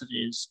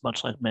universities,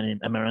 much like many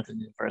American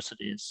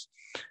universities,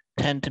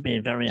 tend to be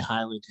very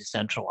highly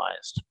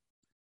decentralized.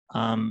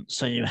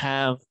 So you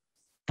have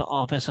the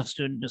Office of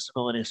Student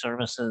Disability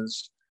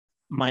Services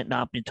might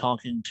not be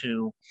talking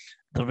to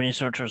the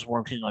researchers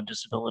working on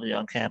disability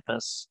on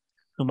campus,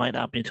 who might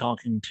not be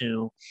talking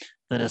to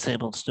the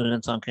disabled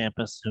students on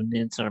campus who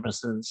need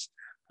services,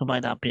 who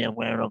might not be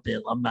aware of the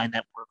alumni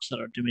networks that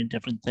are doing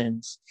different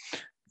things.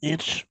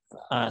 Each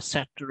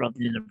sector of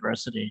the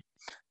university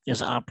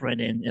is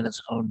operating in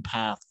its own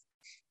path.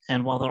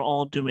 And while they're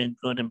all doing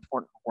good,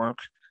 important work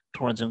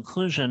towards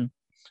inclusion,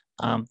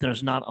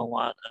 there's not a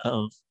lot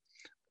of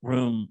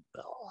room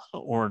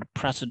or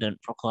precedent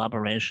for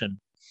collaboration.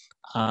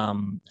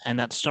 And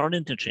that's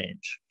starting to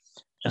change,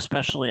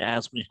 especially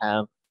as we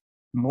have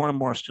more and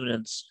more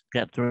students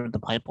get through the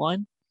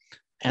pipeline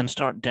and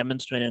start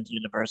demonstrating to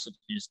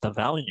universities the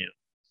value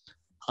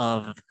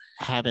of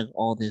having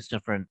all these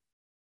different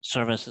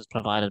services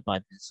provided by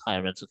these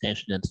higher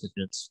education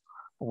institutes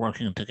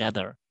working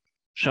together,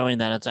 showing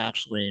that it's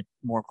actually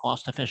more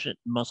cost efficient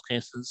in most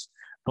cases,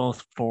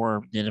 both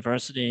for the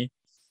university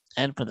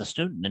and for the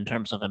student in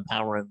terms of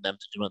empowering them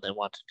to do what they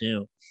want to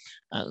do.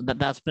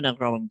 That's been a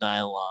growing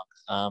dialogue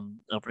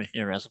over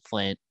here as of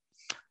late.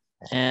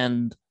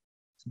 And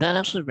that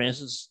actually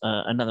raises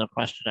another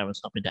question I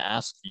was hoping to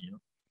ask you,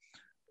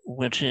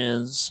 which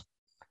is,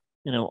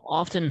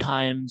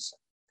 oftentimes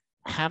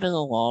having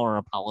a law or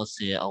a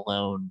policy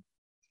alone,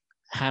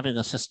 having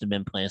a system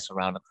in place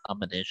around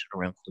accommodation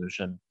or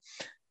inclusion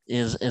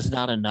is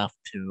not enough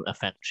to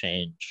affect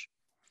change.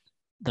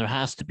 There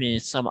has to be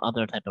some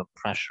other type of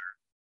pressure.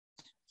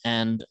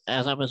 And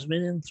as I was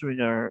reading through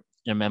your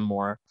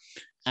memoir,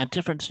 at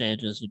different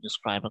stages, you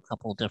describe a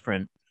couple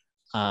different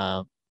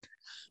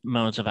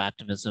modes of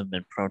activism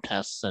and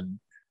protests and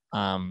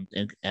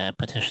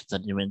petitions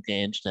that you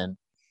engaged in.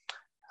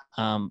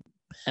 And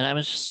I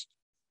was just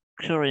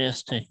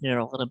curious to hear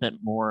a little bit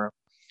more.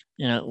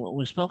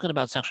 We've spoken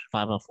about Section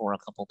 504 a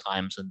couple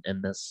times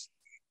in this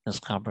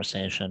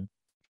conversation.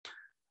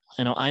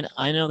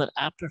 I know that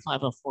after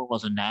 504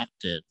 was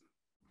enacted,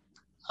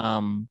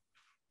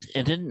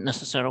 it didn't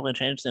necessarily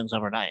change things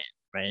overnight,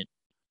 right?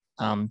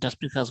 Just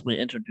because we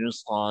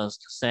introduced laws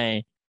to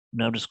say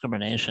no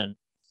discrimination,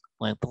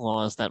 like the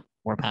laws that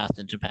were passed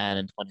in Japan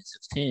in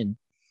 2016,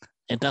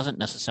 it doesn't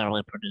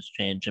necessarily produce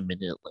change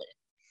immediately.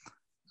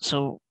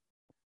 So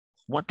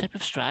what type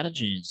of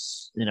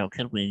strategies,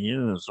 can we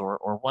use,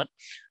 or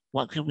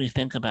what could we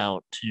think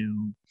about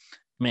to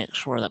make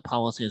sure that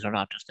policies are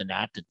not just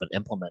enacted but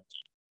implemented?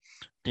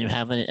 Do you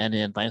have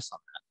any advice on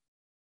that?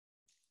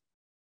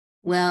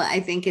 Well, I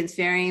think it's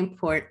very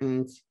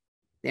important.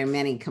 There are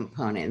many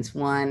components.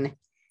 One,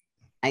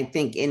 I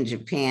think in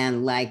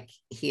Japan, like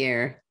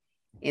here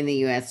in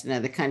the US and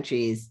other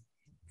countries,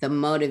 the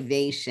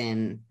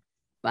motivation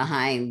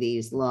behind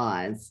these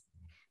laws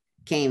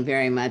came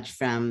very much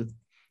from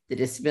the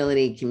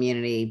disability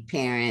community,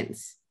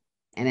 parents,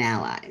 and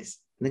allies.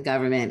 The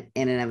government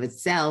in and of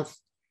itself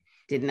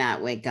did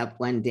not wake up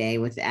one day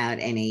without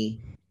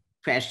any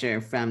pressure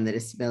from the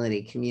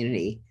disability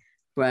community,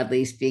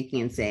 broadly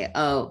speaking, and say,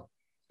 oh,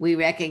 we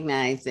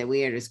recognize that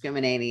we are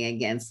discriminating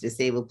against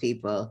disabled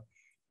people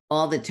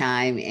all the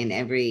time in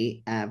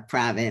every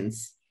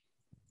province.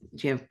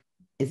 Is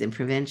it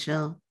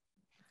provincial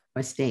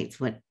or states?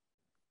 What?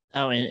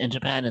 Oh, in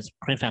Japan, it's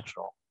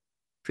prefectural.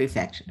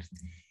 Prefecture.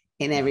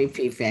 In every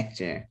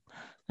prefecture.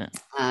 Yeah.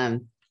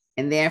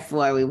 And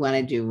therefore, we want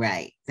to do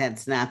right.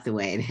 That's not the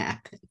way it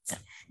happens. Yeah.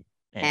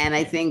 And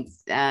I think,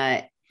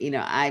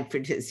 I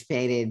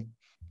participated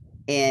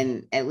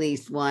in at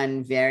least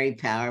one very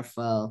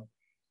powerful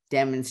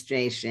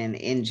demonstration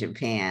in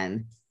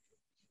Japan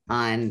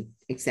on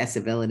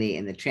accessibility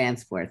in the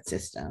transport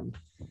system.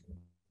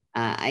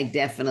 I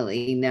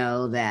definitely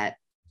know that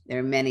there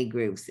are many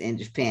groups in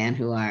Japan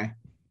who are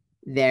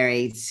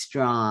very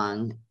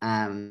strong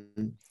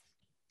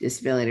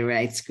disability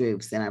rights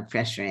groups that are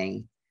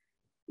pressuring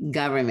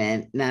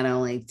government not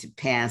only to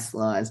pass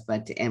laws,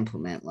 but to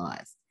implement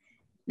laws.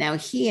 Now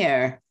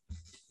here,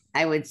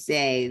 I would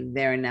say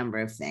there are a number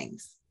of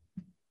things.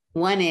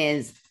 One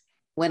is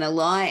when a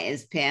law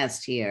is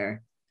passed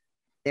here,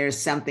 there's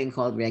something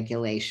called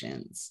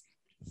regulations,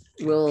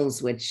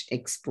 rules which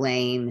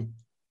explain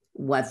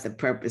what the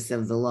purpose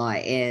of the law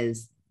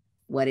is,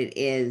 what it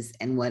is,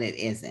 and what it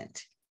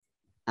isn't.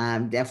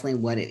 Definitely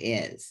what it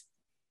is.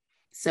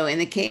 So in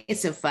the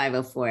case of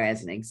 504,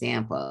 as an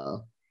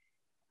example,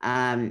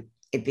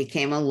 it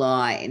became a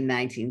law in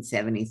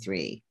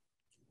 1973.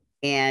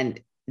 And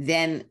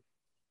then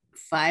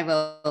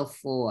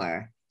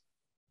 504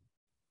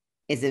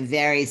 is a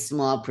very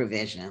small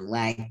provision,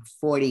 like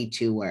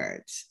 42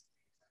 words.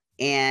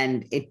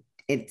 And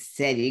it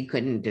said you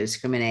couldn't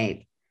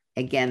discriminate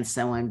against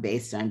someone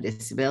based on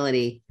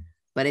disability,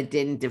 but it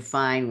didn't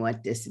define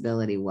what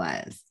disability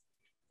was.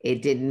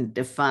 It didn't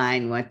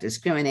define what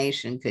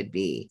discrimination could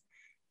be.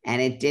 And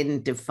it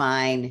didn't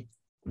define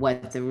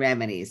what the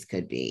remedies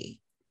could be.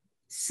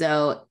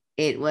 So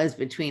it was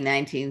between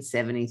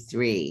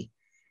 1973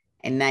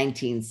 and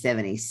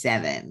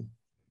 1977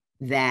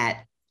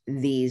 that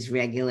these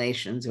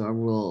regulations or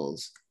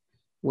rules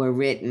were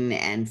written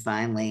and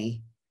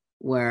finally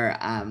were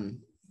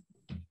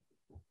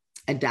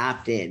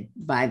adopted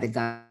by the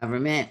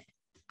government,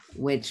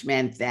 which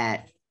meant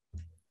that,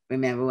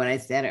 remember what I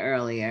said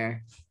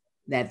earlier,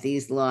 that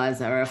these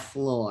laws are a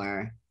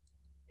floor.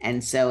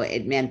 And so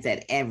it meant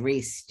that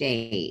every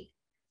state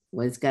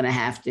was going to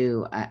have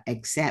to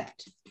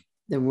accept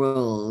the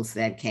rules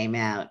that came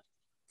out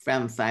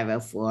from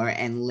 504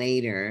 and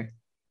later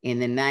in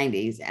the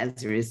 90s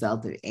as a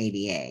result of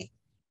ADA.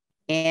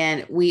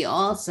 And we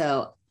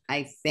also,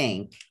 I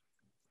think,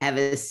 have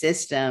a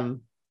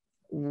system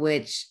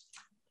which,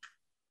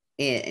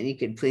 and you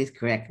could please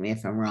correct me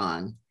if I'm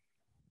wrong,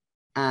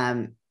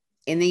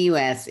 in the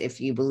US, if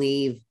you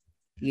believe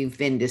you've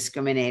been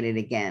discriminated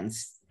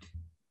against,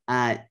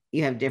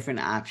 you have different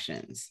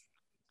options.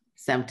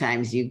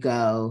 Sometimes you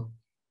go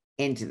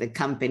into the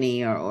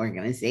company or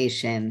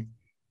organization,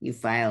 you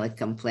file a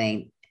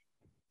complaint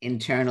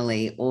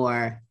internally,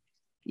 or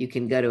you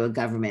can go to a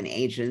government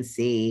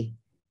agency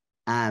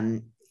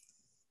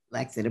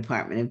like the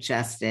Department of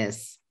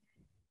Justice,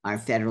 our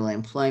federal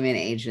employment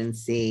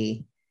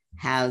agency,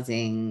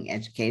 housing,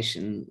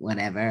 education,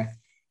 whatever.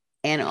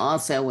 And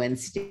also when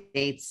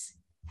states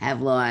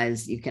have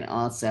laws, you can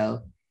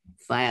also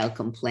file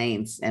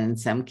complaints and in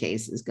some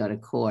cases go to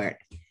court.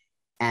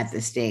 at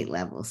the state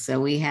level. So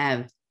we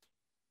have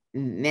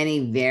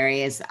many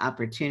various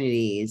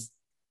opportunities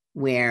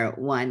where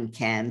one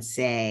can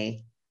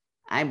say,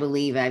 I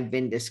believe I've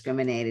been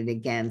discriminated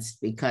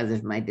against because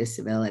of my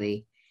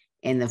disability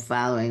in the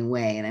following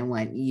way. And I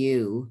want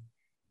you,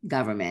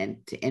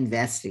 government, to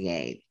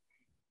investigate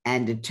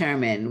and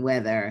determine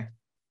whether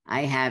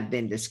I have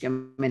been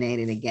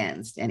discriminated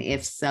against. And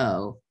if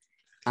so,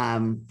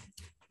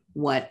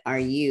 what are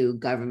you,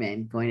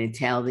 government, going to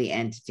tell the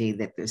entity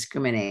that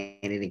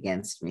discriminated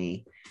against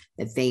me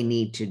that they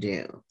need to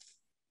do?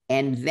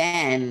 And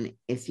then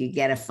if you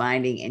get a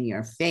finding in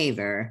your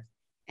favor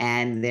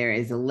and there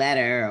is a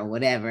letter or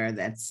whatever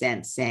that's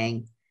sent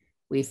saying,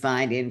 we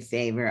find in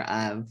favor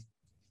of,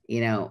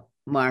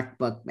 Mark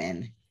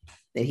Bookman,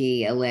 that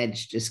he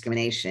alleged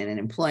discrimination in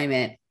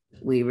employment,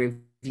 we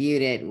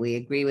reviewed it, we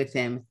agree with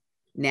him.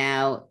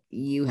 Now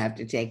you have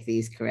to take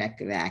these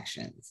corrective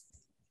actions.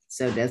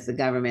 So does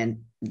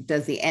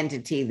the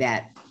entity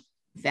that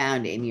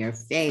found in your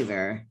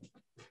favor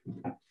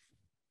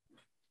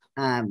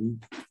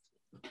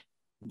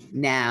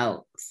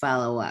now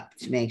follow up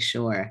to make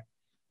sure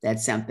that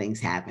something's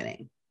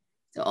happening?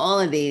 So all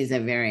of these are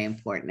very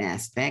important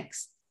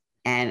aspects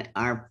and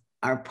are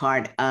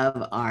part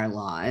of our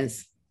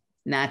laws,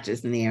 not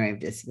just in the area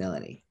of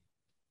disability.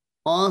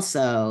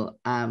 Also,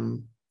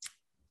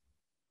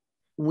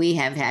 we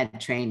have had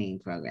training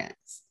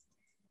programs.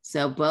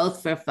 So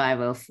both for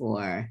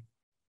 504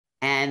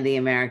 and the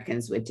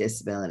Americans with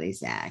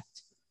Disabilities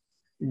Act,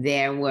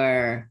 there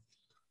were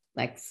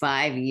like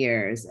 5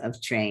 years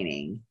of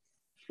training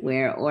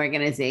where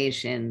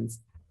organizations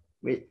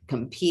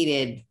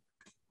competed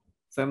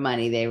for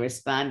money. They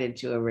responded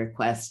to a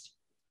request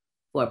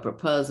for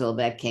proposal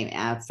that came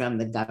out from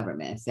the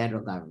government,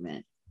 federal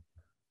government,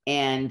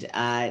 and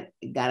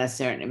got a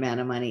certain amount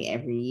of money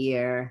every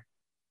year.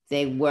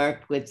 They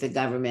worked with the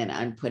government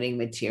on putting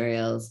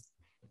materials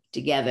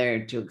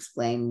together to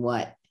explain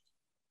what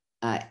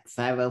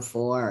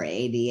 504 or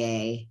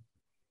ADA,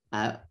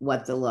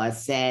 what the law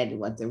said,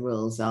 what the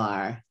rules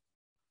are.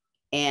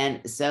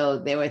 And so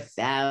there were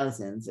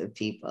thousands of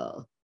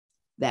people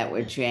that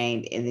were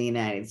trained in the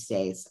United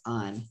States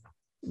on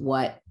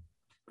what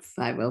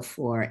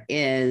 504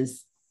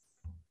 is,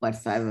 what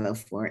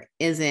 504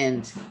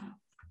 isn't,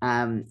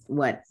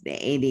 what the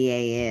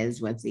ADA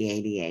is, what the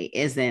ADA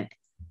isn't.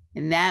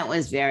 And that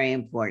was very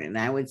important.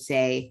 I would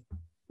say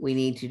we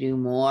need to do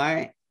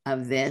more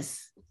of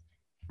this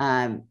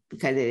because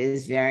it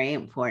is very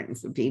important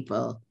for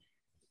people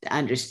to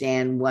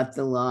understand what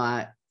the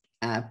law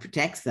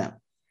protects them,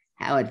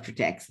 how it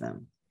protects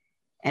them.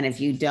 And if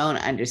you don't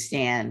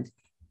understand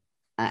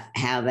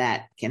how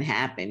that can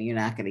happen, you're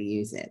not going to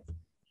use it.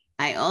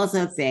 I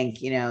also think,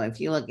 if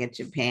you look at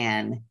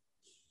Japan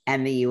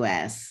and the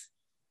US,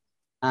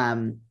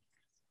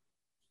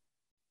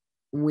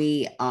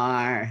 we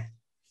are,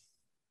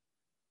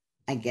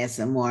 I guess,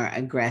 a more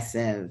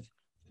aggressive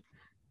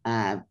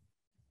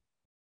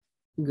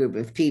group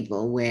of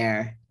people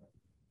where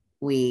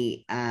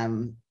we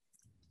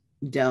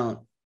don't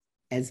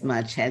as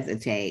much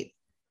hesitate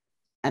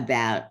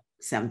about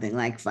something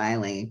like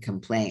filing a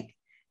complaint.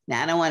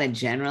 Now, I don't want to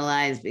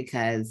generalize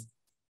because,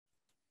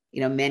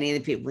 many of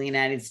the people in the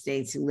United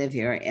States who live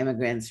here are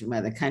immigrants from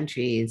other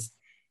countries.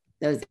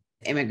 Those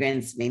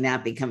immigrants may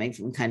not be coming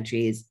from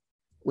countries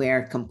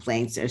where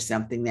complaints are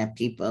something that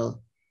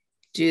people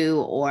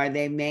do, or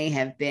they may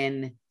have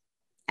been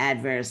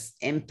adverse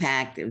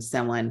impact if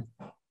someone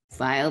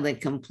filed a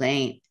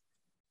complaint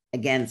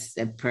against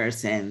a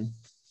person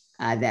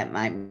that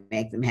might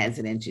make them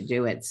hesitant to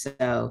do it.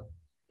 So,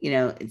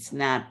 it's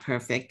not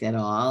perfect at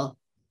all,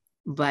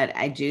 but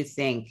I do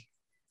think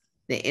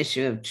the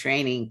issue of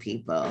training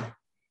people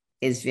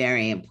is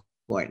very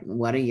important.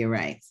 What are your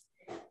rights?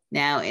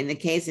 Now, in the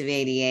case of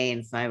ADA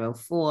and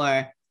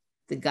 504,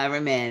 the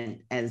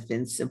government has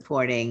been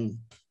supporting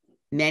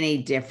many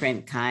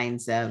different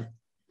kinds of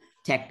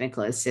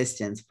technical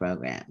assistance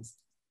programs.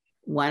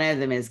 One of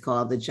them is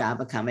called the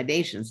Job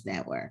Accommodations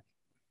Network.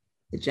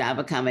 The Job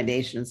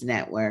Accommodations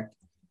Network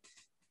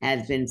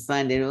has been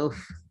funded,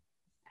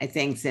 I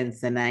think,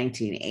 since the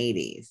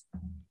 1980s.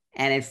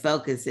 And it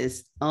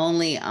focuses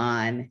only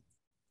on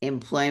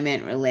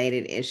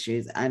employment-related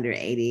issues under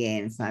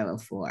ADA and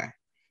 504.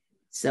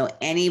 So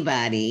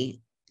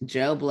anybody,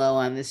 Joe Blow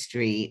on the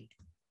street,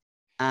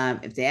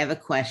 if they have a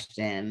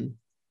question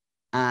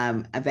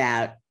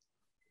about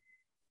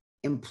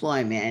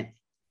employment,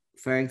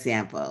 for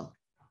example,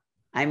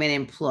 I'm an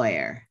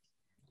employer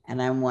and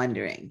I'm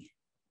wondering,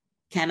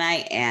 can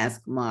I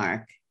ask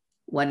Mark,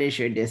 what is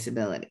your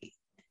disability?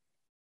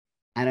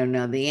 I don't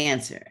know the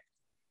answer.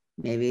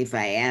 Maybe if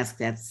I ask,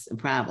 that's a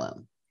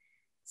problem.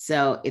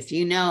 So if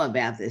you know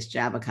about this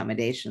Job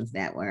Accommodations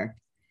Network,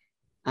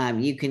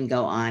 you can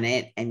go on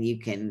it and you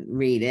can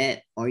read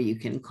it, or you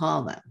can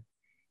call them.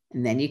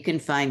 And then you can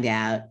find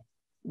out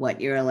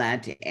what you're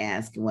allowed to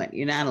ask and what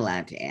you're not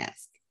allowed to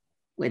ask,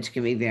 which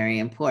can be very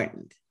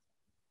important.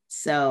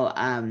 So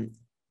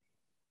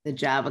the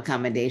Job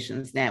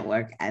Accommodations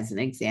Network, as an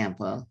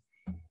example,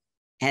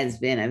 has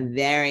been a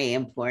very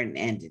important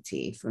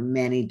entity for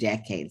many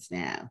decades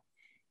now.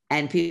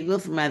 And people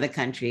from other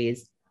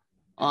countries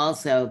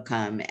also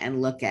come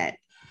and look at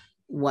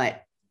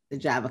what the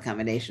Job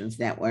Accommodations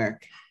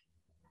Network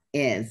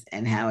is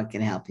and how it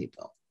can help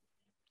people.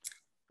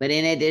 But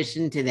in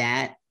addition to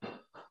that,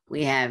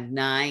 we have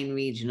 9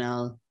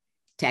 regional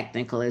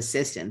technical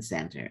assistance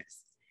centers.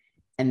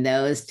 And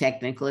those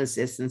technical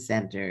assistance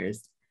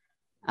centers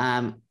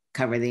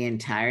cover the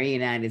entire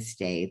United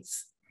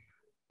States.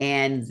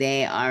 And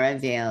they are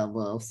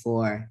available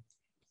for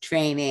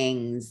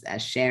trainings,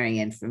 sharing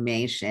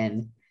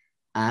information,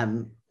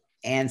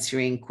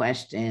 answering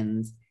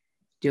questions,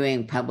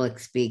 doing public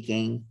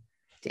speaking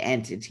to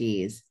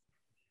entities.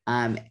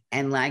 And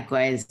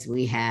likewise,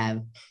 we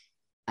have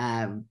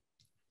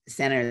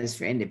centers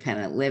for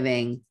independent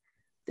living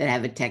that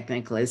have a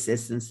technical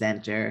assistance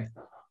center.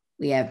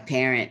 We have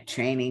parent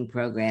training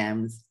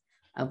programs,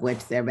 of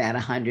which there are about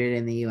 100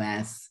 in the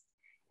US,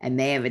 and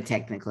they have a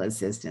technical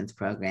assistance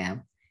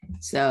program.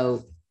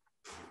 So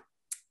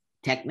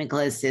technical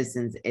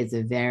assistance is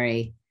a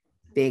very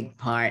big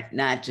part,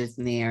 not just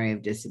in the area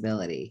of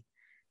disability,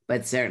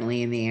 but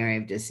certainly in the area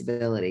of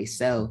disability.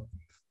 So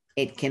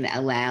it can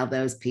allow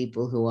those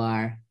people who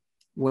are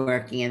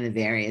working in the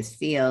various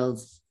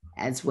fields,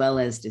 as well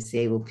as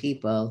disabled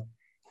people,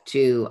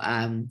 to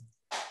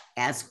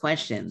ask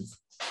questions,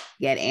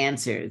 get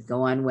answers,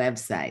 go on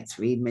websites,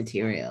 read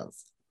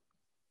materials.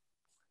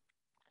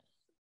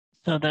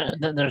 So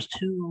there's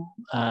two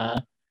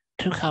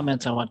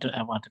comments I want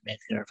to make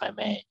here, if I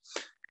may.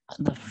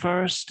 The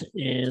first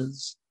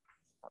is,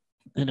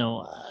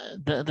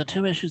 the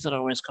 2 issues that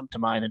always come to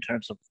mind in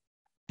terms of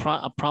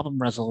problem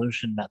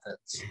resolution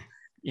methods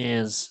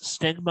is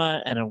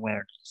stigma and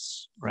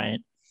awareness, right?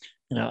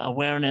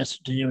 Awareness,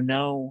 do you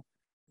know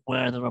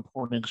where the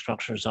reporting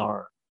structures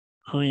are,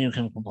 who you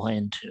can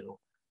complain to,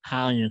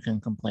 how you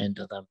can complain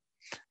to them?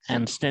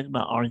 And stigma,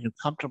 are you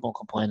comfortable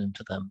complaining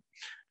to them?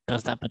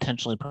 Does that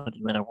potentially put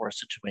you in a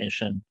worse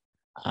situation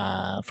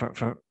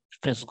for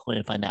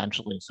physically,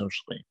 financially,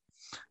 socially?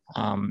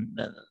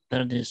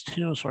 There are these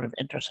 2 sort of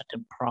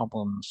intersecting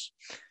problems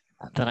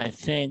that I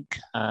think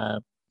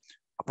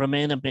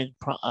remain a big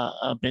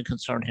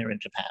concern here in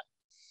Japan.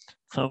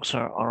 Folks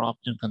are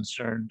often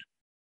concerned.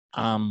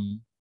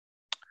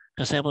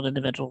 Disabled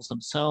individuals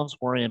themselves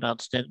worry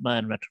about stigma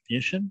and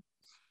retribution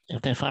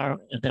if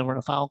they were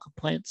to file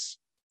complaints,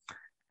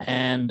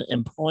 and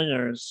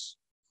employers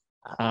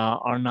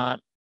are not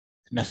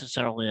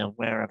necessarily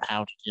aware of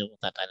how to deal with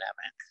that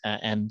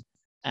dynamic. And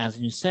as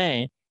you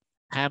say,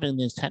 having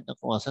these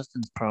technical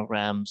assistance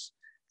programs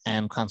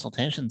and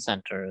consultation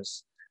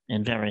centers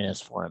in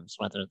various forms,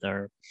 whether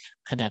they're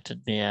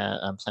connected via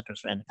Centers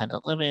for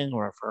Independent Living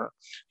or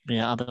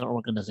via other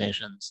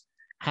organizations,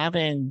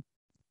 having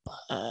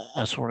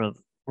a sort of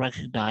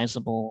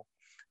recognizable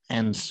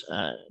and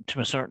to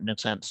a certain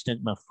extent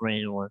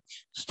stigma-free or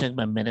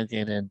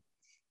stigma-mitigated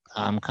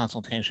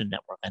consultation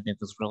network, I think,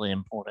 is really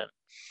important.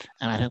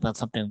 And I think that's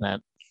something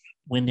that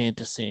we need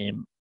to see,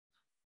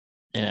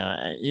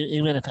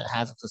 even if it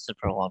has existed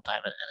for a long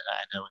time, and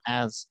I know it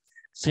has,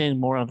 seeing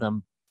more of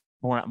them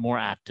more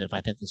active,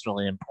 I think, is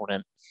really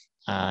important,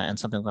 and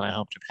something that I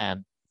hope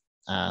Japan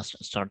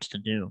starts to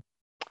do.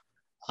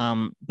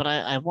 But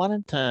I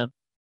wanted to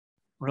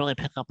really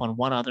pick up on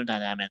one other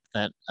dynamic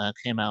that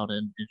came out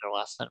in your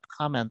last set of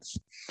comments,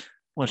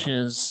 which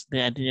is the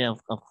idea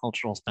of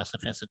cultural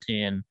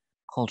specificity and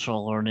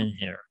cultural learning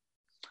here,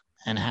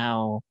 and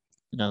how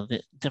the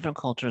different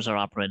cultures are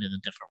operating in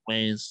different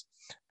ways.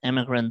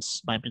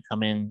 Immigrants might be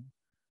coming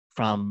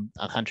from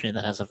a country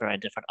that has a very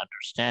different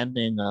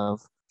understanding of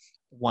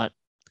what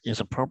is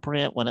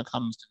appropriate when it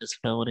comes to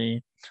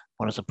disability,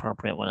 what is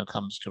appropriate when it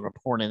comes to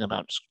reporting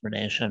about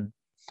discrimination,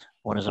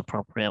 what is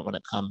appropriate when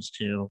it comes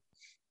to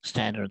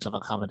standards of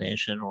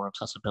accommodation or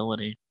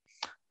accessibility.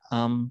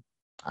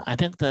 I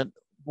think that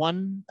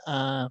one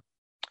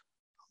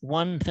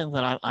thing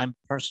that I'm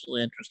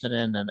personally interested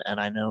in, and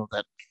I know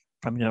that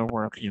from your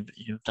work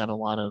you've done a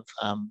lot of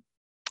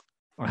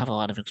or have a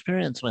lot of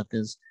experience with,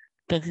 is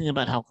thinking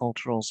about how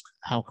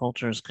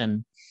cultures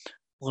can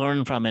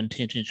learn from and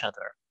teach each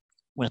other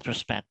with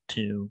respect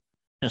to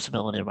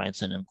disability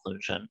rights and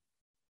inclusion.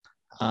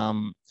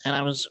 And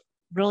I was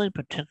really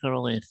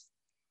particularly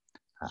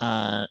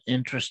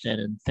interested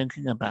in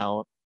thinking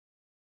about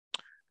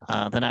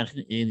the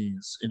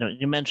 1980s.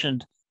 You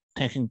mentioned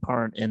taking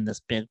part in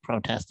this big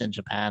protest in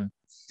Japan.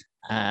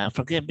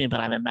 Forgive me, but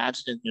I'm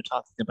imagining you're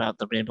talking about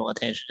the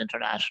Rehabilitation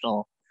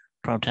International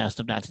protest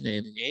of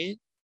 1988.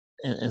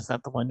 Is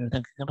that the one you're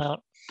thinking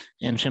about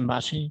in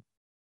Shimbashi?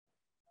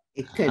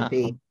 It could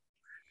be.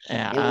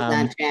 Yeah, it was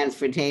on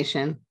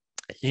transportation.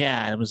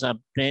 Yeah, it was a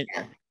big,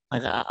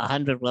 like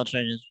 100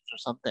 wheelchair users or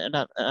something.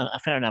 Not a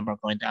fair number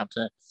going down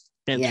to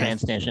big train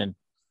station.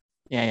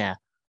 Yeah.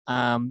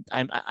 I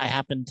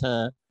happen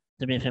to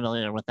be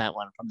familiar with that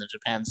one from the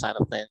Japan side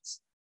of things.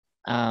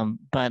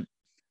 But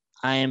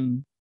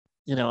I'm,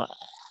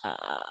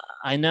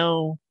 I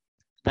know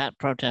that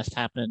protest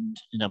happened,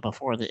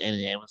 before the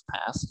ADA was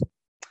passed.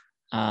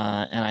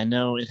 And I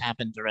know it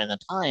happened during a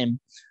time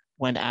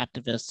when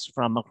activists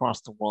from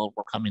across the world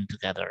were coming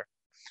together.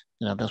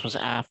 This was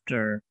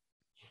after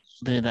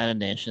the United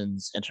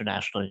Nations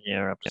International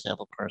Year of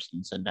Disabled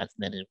Persons in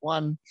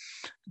 1981.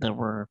 There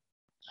were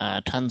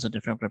tons of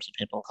different groups of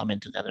people coming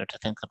together to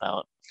think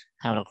about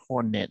how to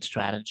coordinate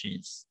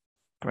strategies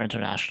for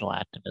international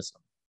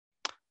activism.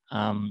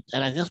 And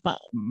I guess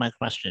my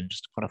question,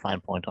 just to put a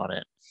fine point on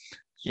it,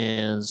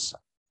 is,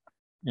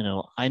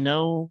 I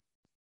know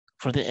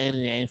for the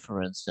ADA,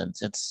 for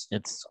instance,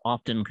 it's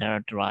often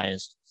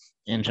characterized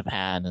in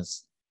Japan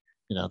as,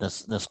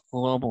 this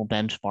global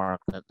benchmark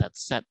that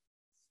set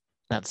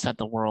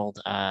the world,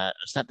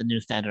 set the new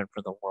standard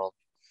for the world.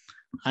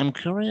 I'm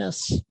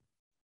curious,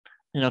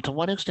 to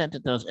what extent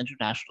did those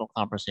international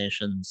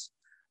conversations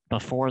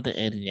before the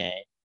ADA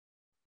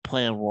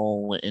play a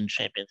role in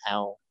shaping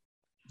how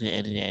the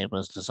ADA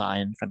was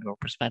designed from your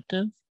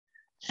perspective?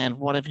 And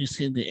what have you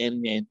seen the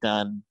ADA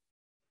done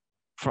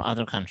for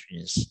other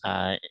countries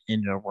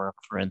in your work,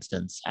 for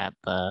instance, at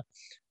the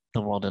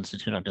World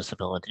Institute on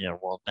Disability or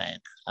World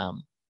Bank?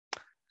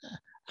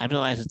 I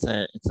realize it's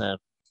a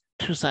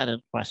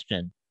two-sided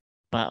question,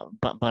 but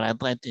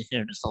I'd like to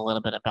hear just a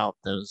little bit about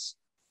those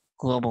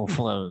global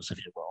flows, if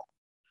you will.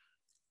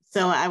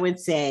 So I would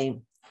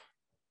say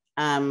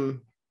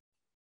one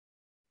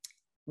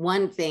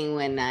thing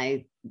when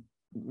I,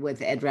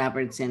 with Ed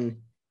Roberts and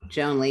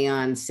Joan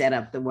Leon, set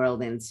up the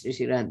World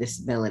Institute on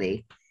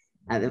Disability,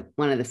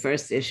 one of the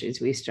first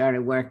issues we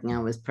started working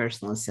on was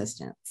personal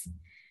assistance,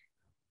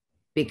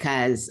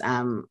 because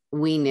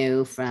we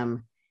knew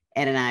from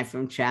Ed and I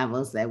from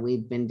travels that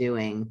we'd been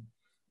doing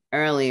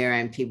earlier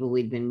and people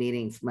we'd been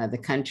meeting from other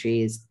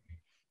countries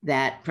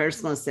that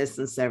personal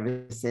assistance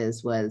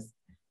services was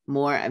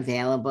more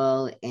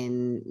available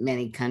in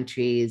many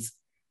countries.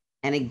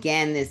 And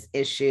again, this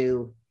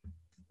issue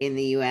in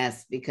the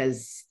US,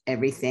 because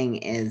everything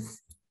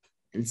is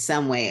in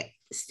some way,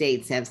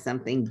 states have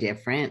something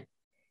different.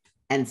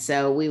 And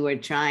so we were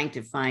trying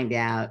to find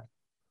out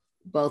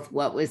both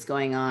what was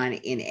going on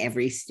in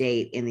every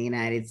state in the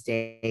United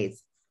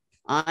States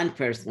on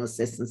personal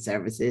assistance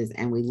services.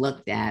 And we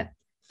looked at,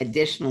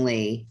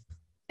 additionally,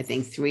 I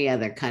think 3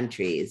 other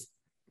countries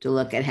to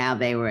look at how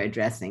they were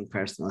addressing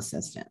personal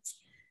assistance.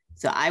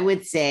 So I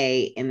would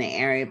say in the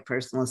area of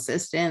personal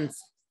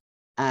assistance,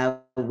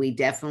 we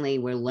definitely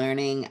were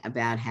learning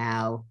about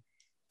how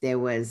there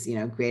was,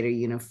 greater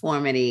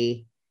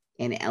uniformity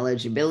in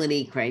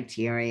eligibility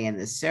criteria and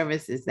the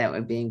services that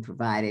were being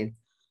provided.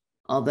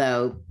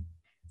 Although,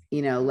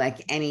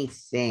 like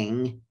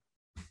anything,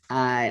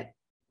 the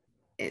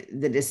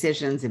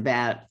decisions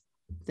about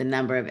the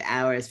number of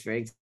hours, for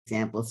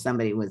example,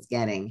 somebody was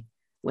getting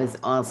was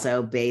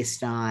also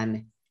based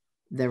on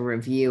the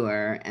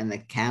reviewer and the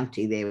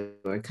county they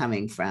were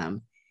coming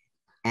from.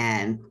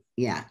 And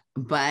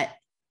but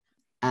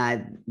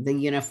the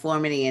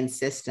uniformity in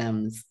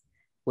systems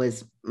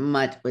was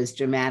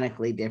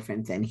dramatically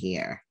different than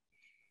here.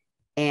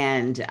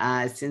 And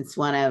since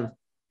one of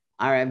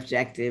our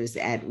objectives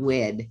at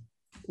WID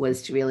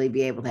was to really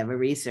be able to have a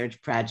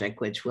research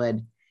project which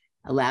would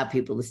allow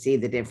people to see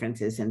the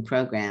differences in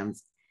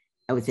programs,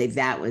 I would say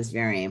that was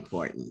very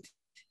important.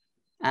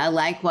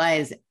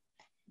 Likewise,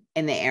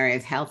 in the area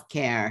of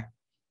healthcare,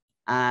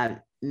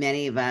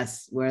 many of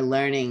us were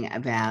learning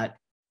about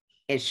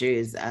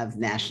issues of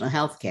national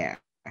healthcare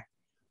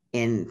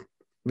in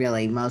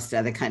really most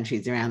other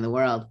countries around the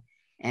world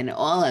and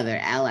all other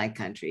allied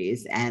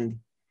countries, and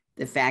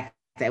the fact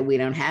that we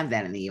don't have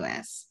that in the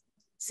US.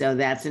 So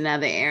that's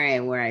another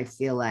area where I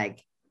feel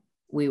like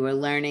we were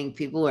learning.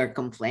 People were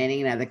complaining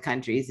in other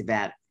countries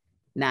about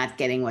not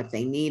getting what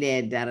they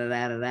needed,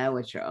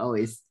 which are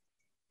always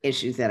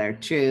issues that are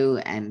true,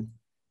 and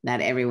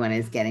not everyone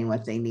is getting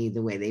what they need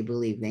the way they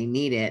believe they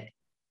need it.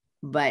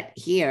 But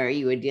here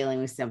you were dealing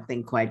with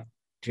something quite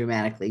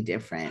dramatically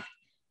different,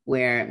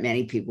 where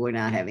many people were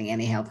not having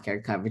any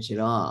healthcare coverage at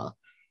all,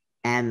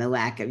 and the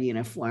lack of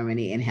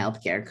uniformity in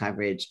healthcare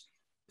coverage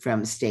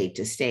from state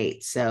to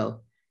state.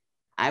 So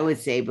I would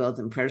say both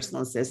in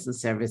personal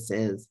assistance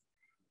services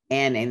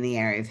and in the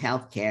area of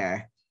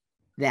healthcare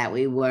that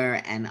we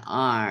were and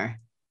are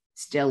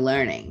still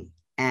learning.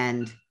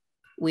 And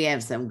we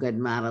have some good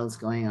models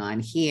going on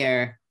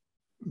here,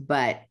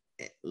 but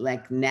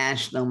like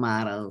national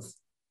models,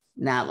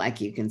 not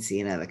like you can see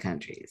in other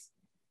countries.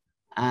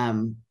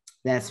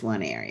 That's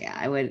one area.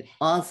 I would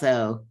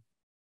also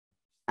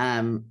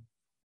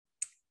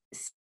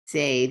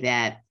say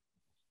that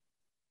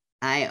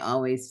I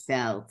always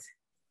felt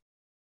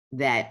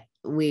that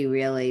we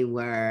really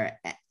were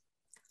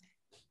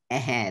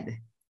ahead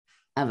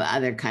of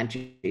other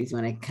countries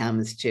when it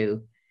comes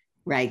to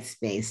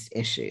rights-based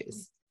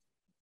issues.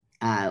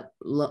 Not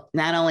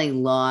only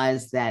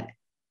laws that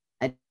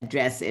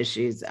address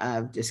issues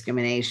of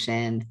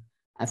discrimination,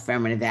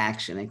 affirmative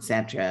action,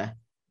 etc.,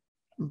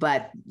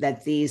 but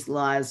that these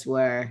laws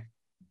were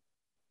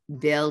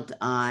built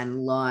on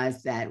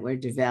laws that were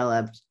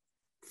developed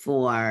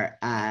for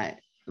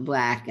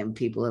Black and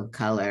people of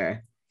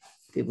color,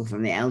 people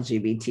from the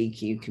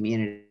LGBTQ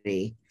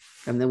community,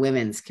 from the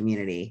women's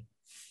community,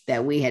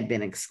 that we had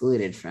been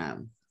excluded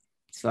from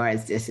as far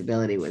as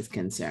disability was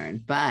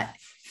concerned, but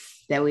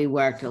that we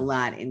worked a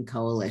lot in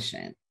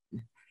coalition,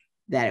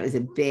 that it was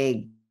a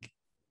big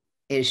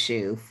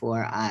issue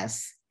for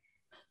us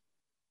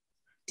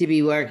to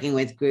be working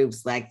with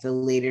groups like the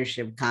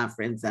Leadership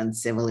Conference on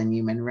Civil and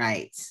Human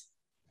Rights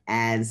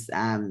as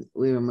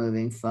we were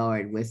moving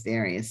forward with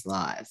various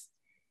laws.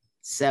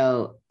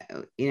 So,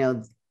 you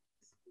know,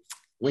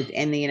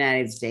 within the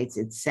United States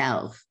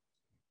itself,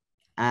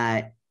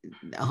 the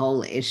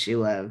whole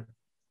issue of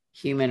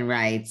human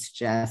rights,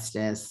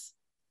 justice,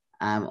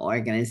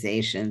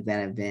 organizations that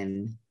have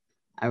been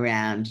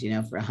around, you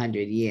know, for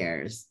 100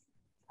 years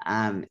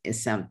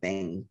is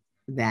something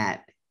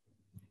that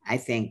I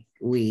think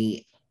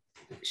we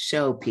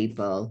show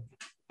people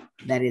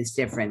that is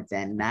different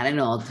than, not in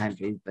all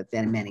countries, but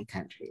than many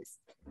countries.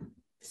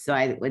 So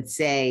I would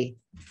say,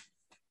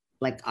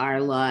 like, our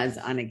laws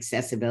on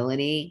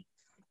accessibility,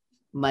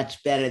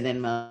 much better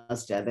than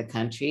most other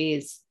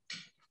countries.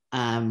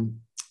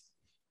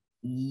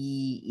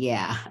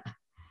 Yeah.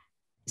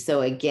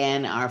 So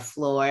again, our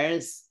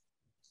floors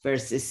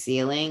versus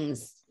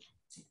ceilings,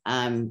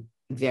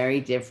 very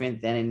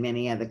different than in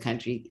many other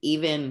countries.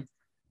 Even,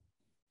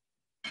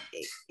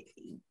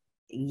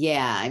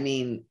 yeah, I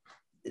mean,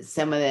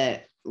 some of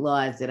the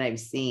laws that I've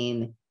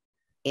seen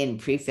in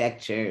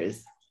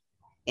prefectures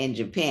in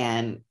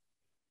Japan,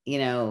 you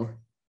know,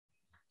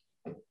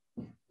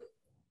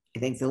 I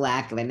think the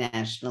lack of a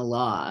national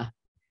law.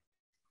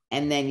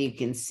 And then you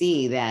can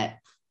see that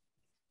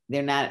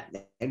they're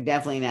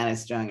definitely not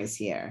as strong as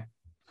here.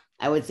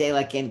 I would say,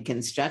 like, in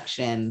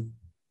construction,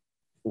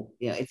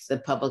 you know, it's the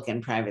public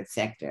and private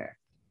sector.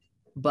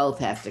 Both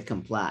have to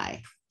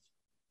comply.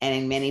 And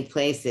in many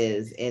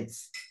places,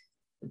 it's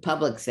the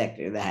public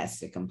sector that has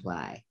to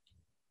comply,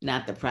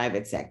 not the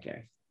private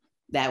sector.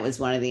 That was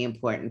one of the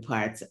important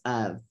parts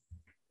of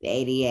the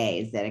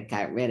ADA, is that it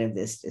got rid of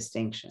this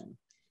distinction.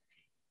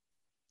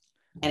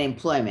 And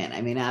employment,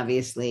 I mean,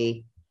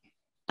 obviously,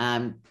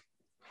 the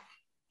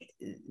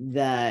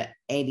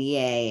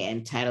ADA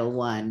and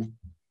Title I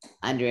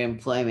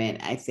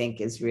underemployment, I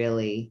think, is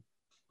really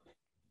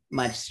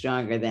much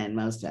stronger than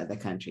most other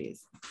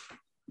countries.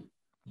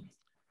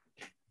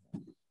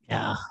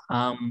 Yeah.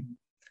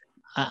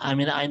 I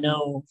mean, I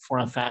know for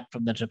a fact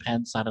from the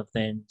Japan side of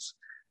things,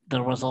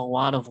 there was a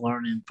lot of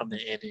learning from the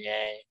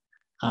ADA,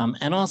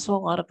 and also a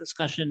lot of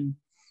discussion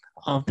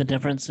of the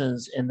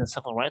differences in the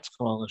civil rights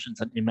coalitions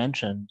that you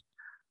mentioned.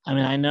 I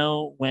mean, I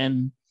know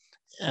when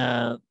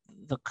the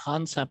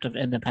concept of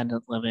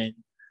independent living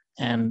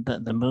and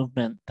the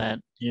movement that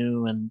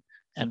you and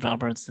Ed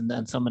Roberts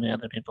and so many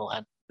other people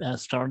had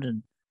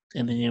started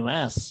in the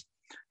US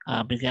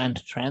began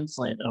to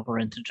translate over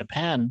into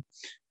Japan,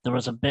 there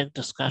was a big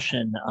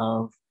discussion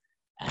of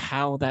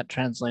how that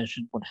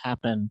translation would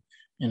happen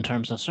in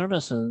terms of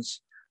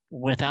services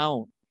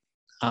without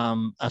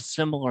a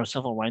similar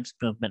civil rights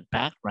movement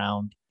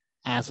background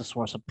as a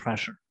source of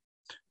pressure.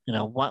 You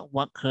know, what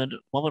would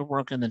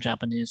work in the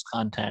Japanese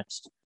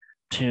context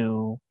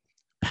to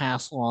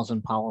pass laws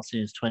and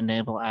policies to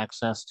enable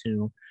access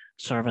to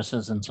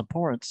services and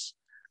supports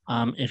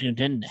if you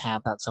didn't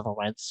have that civil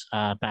rights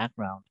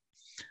background.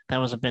 That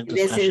was a big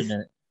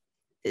discussion.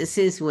 This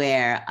is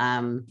where,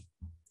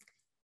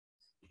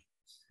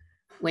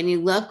 when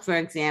you look, for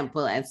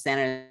example, at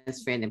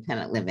centers for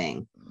independent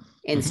living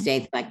in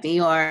states like New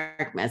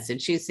York,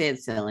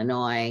 Massachusetts,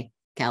 Illinois,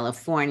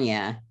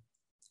 California,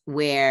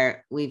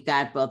 where we've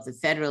got both the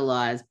federal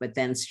laws, but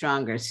then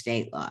stronger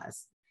state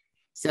laws.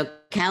 So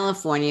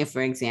California,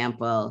 for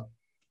example,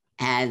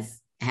 has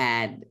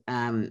had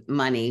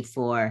money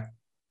for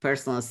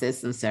personal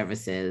assistance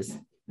services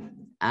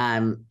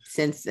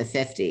since the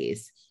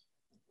 50s.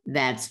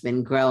 That's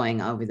been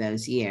growing over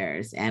those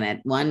years. And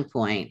at one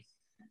point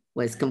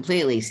was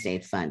completely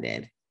state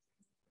funded.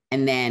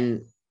 And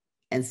then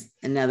as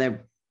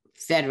another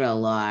federal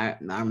law,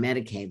 our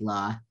Medicaid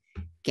law,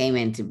 came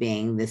into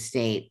being, the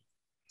state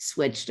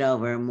switched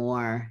over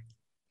more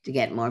to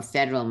get more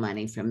federal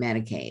money from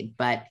Medicaid.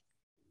 But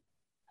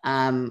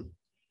I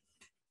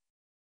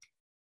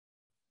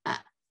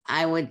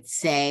would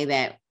say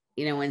that,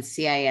 you know, when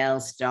CIL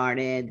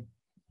started,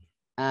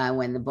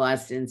 when the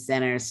Boston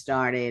Center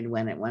started,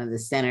 when one of the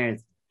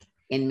centers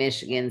in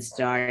Michigan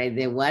started,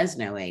 there was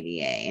no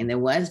ADA and there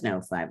was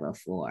no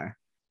 504.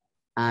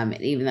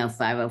 Even though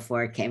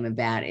 504 came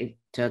about, it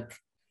took,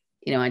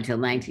 you know, until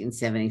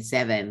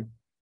 1977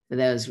 for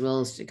those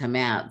rules to come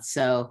out.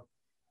 So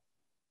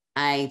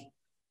I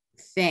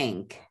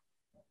think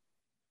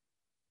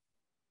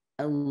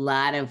a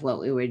lot of what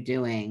we were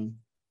doing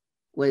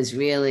was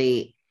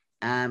really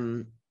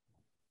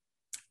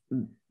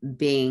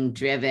being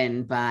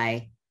driven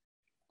by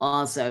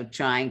also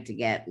trying to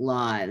get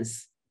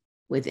laws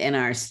within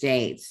our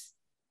states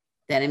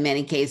that in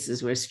many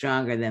cases were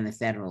stronger than the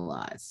federal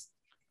laws.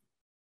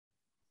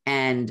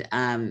 And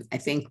I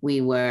think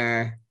we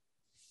were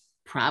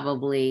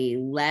probably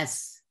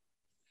less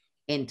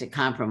into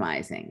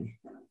compromising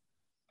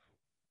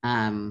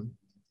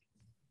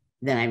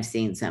than I've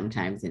seen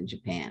sometimes in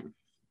Japan.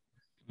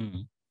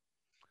 Mm-hmm.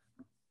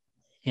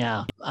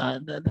 Yeah,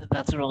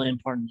 that's a really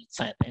important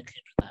insight. Thank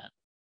you for that.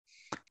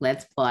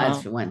 Let's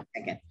pause for 1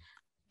 second.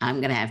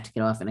 I'm going to have to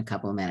get off in a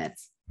couple of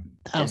minutes.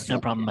 Oh, no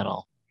problem at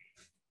all.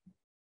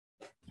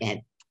 Go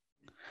ahead.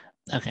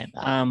 Okay.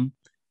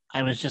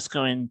 I was just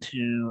going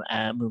to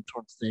move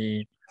towards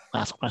the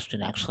last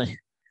question, actually.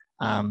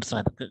 So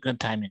I think good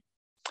timing.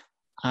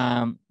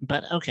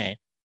 But okay.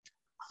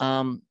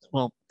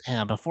 Well,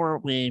 before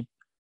we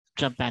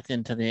jump back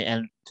into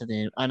the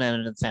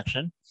unedited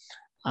section,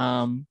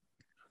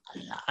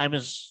 I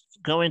was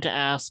going to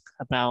ask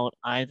about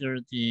either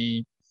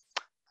the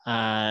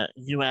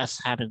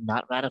U.S. having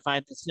not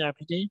ratified the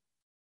CRPD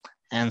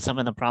and some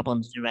of the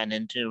problems you ran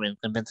into in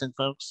convincing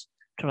folks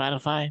to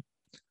ratify,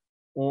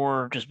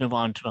 or just move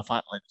on to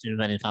do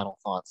any final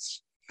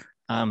thoughts.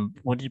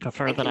 Would you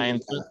prefer that I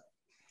include?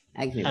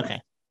 I agree.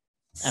 Okay.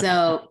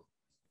 So,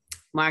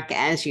 Mark,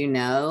 as you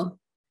know,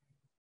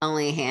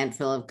 only a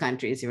handful of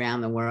countries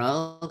around the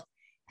world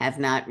have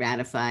not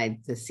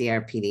ratified the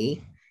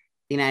CRPD.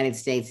 The United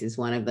States is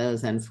one of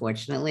those,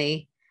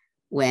 unfortunately.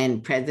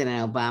 When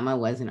President Obama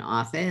was in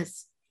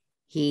office,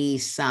 he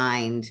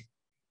signed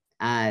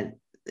the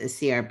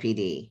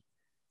CRPD.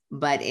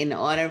 But in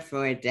order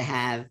for it to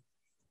have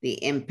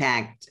the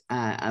impact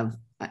of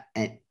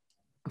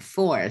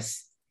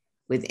force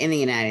within the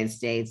United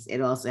States, it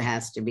also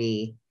has to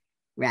be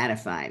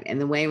ratified. And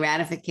the way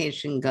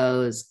ratification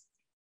goes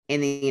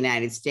in the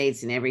United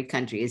States, and every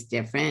country is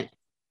different,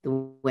 the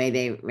way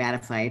they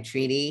ratify a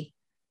treaty.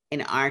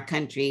 In our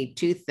country,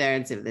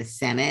 2/3 of the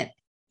Senate,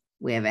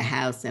 we have a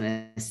House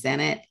and a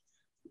Senate.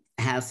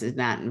 The House is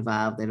not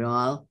involved at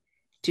all.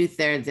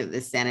 2/3 of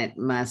the Senate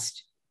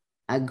must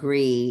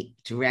agree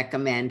to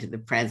recommend to the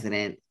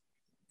president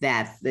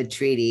that the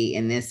treaty,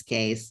 in this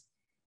case,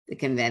 the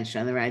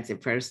Convention on the Rights of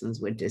Persons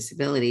with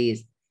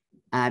Disabilities,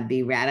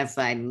 be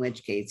ratified, in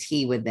which case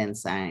he would then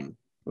sign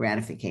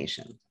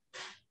ratification.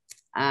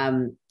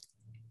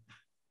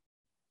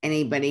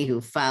 Anybody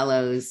who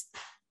follows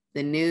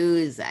the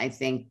news, I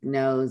think,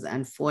 knows,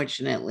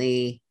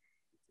 unfortunately,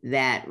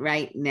 that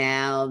right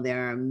now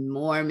there are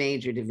more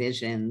major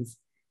divisions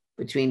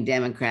between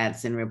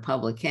Democrats and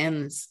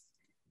Republicans,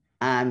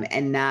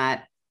 and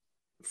not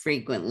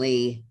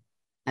frequently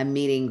a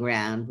meeting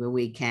ground where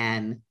we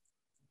can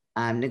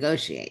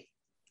negotiate.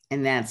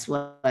 And that's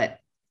what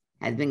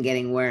has been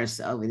getting worse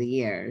over the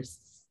years.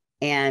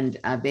 And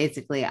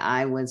basically,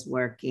 I was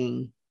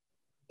working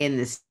in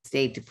the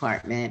State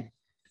Department.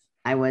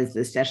 I was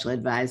the special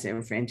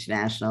advisor for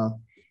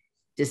international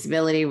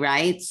disability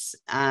rights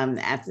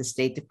at the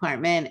State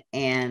Department.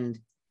 And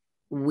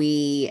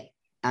we,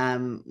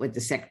 with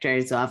the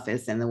Secretary's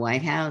office and the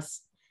White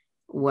House,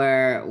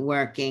 were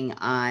working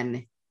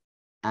on,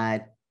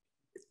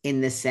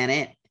 in the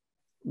Senate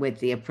with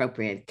the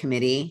appropriate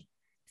committee,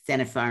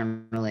 Senate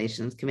Foreign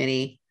Relations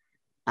Committee,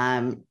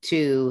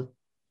 to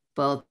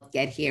both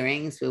get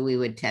hearings where we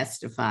would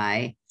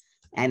testify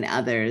and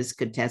others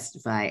could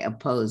testify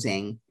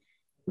opposing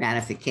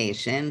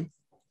ratification.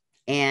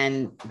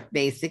 And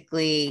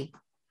basically,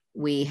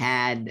 we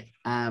had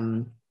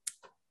a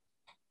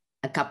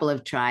couple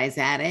of tries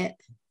at it.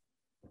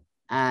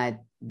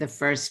 The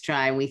first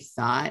try, we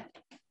thought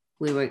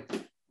we were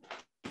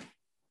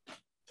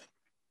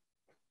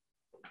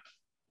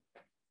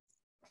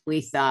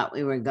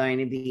going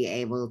to be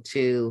able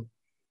to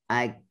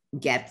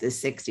get the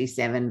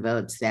 67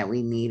 votes that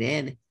we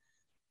needed.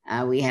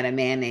 We had a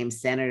man named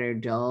Senator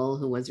Dole,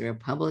 who was a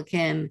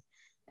Republican,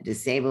 a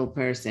disabled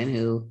person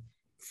who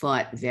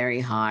fought very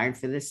hard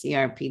for the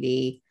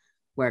CRPD,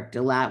 worked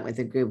a lot with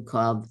a group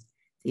called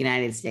the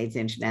United States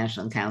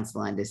International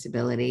Council on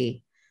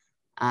Disability.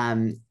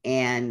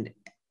 And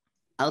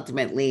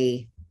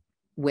ultimately,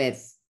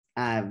 with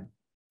the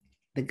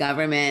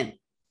government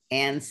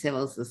and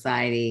civil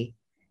society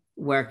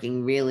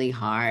working really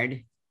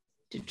hard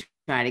to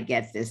try to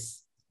get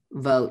this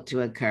vote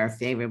to occur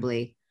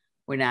favorably,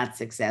 we're not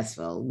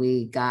successful.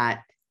 We got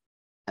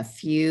a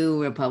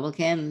few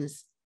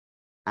Republicans,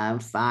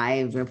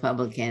 5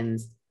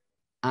 Republicans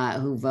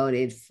who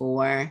voted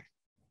for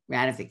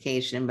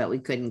ratification, but we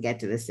couldn't get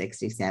to the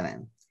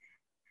 67.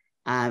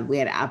 We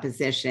had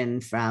opposition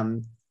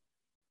from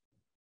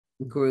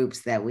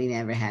groups that we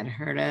never had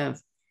heard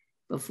of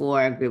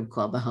before, a group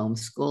called the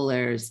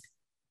Homeschoolers,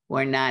 who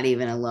are not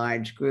even a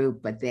large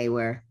group, but they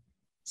were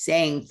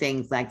saying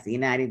things like the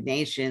United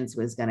Nations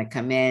was going to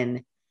come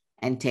in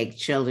and take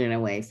children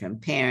away from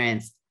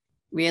parents,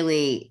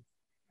 really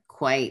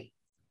quite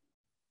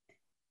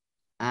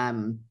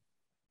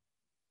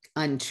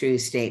untrue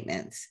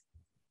statements.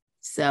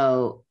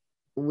 So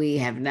we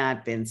have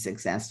not been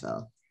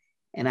successful.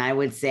 And I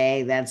would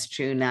say that's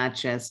true not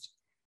just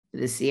for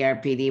the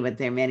CRPD, but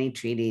there are many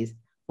treaties.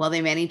 Well,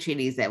 there are many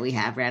treaties that we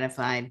have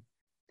ratified.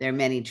 There are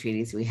many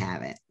treaties we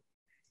haven't.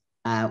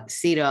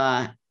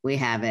 CEDAW, we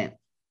haven't.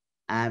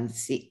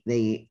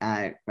 The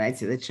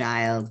rights of the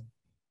child,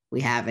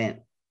 we haven't.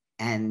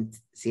 And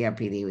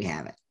CRPD, we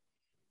haven't.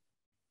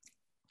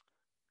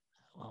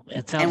 Well,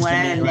 it sounds and what to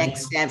are me the like...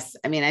 next steps?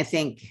 I mean, I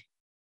think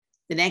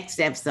the next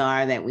steps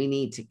are that we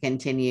need to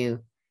continue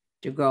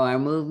to grow our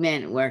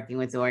movement, working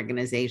with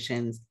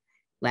organizations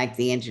like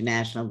the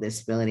International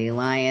Disability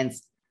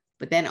Alliance,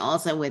 but then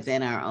also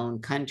within our own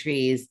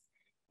countries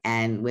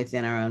and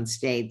within our own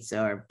states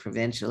or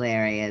provincial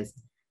areas,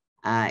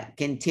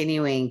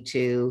 continuing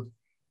to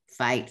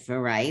fight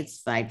for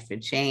rights, fight for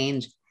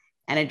change,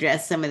 and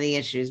address some of the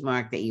issues,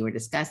 Mark, that you were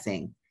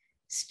discussing: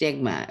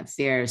 stigma,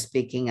 fear of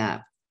speaking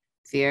up,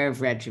 fear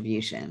of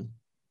retribution.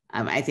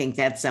 I think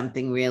that's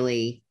something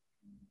really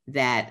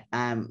that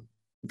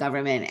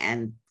government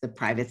and the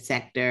private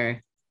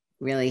sector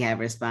really have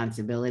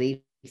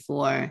responsibility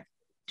for,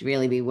 to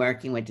really be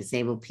working with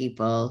disabled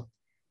people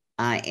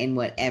in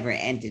whatever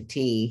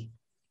entity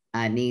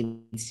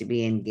needs to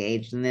be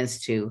engaged in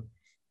this, to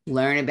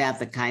learn about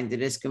the kinds of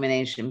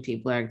discrimination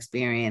people are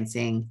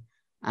experiencing,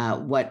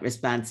 what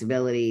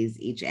responsibilities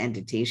each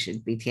entity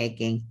should be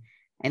taking,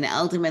 and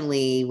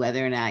ultimately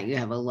whether or not you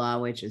have a law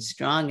which is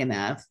strong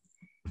enough.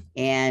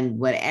 And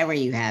whatever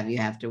you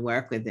have to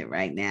work with it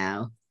right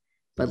now,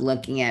 but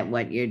looking at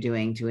what you're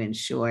doing to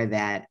ensure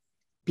that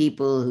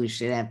people who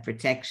should have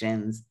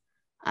protections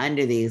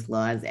under these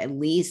laws at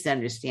least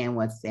understand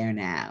what's there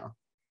now,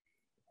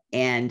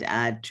 and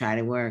try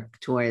to work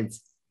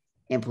towards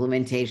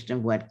implementation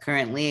of what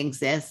currently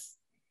exists.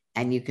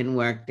 And you can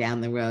work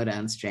down the road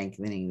on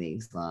strengthening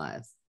these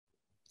laws.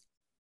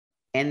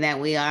 And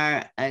that we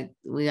are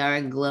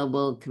a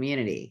global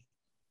community.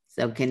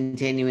 So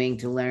continuing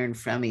to learn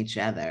from each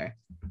other,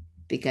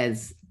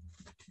 because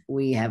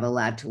we have a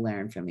lot to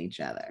learn from each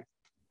other.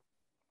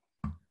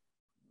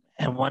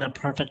 And what a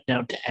perfect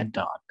note to end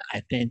on.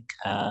 I think,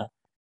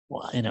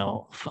 well, you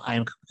know,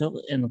 I'm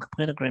in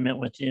complete agreement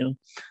with you.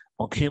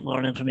 We'll keep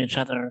learning from each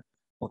other.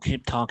 We'll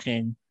keep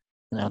talking.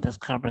 You know, this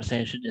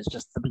conversation is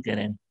just the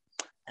beginning.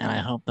 And I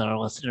hope that our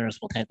listeners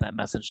will take that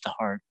message to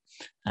heart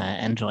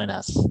and join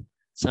us.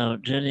 So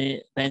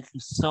Judy, thank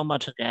you so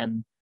much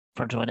again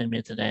for joining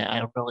me today.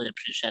 I really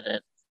appreciate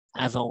it.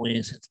 As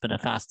always, it's been a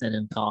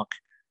fascinating talk.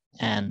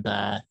 And,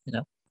 you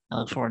know, I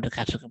look forward to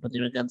catching up with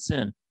you again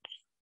soon.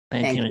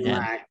 Thank you again.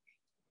 Mark.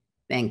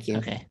 Thank you.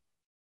 Okay.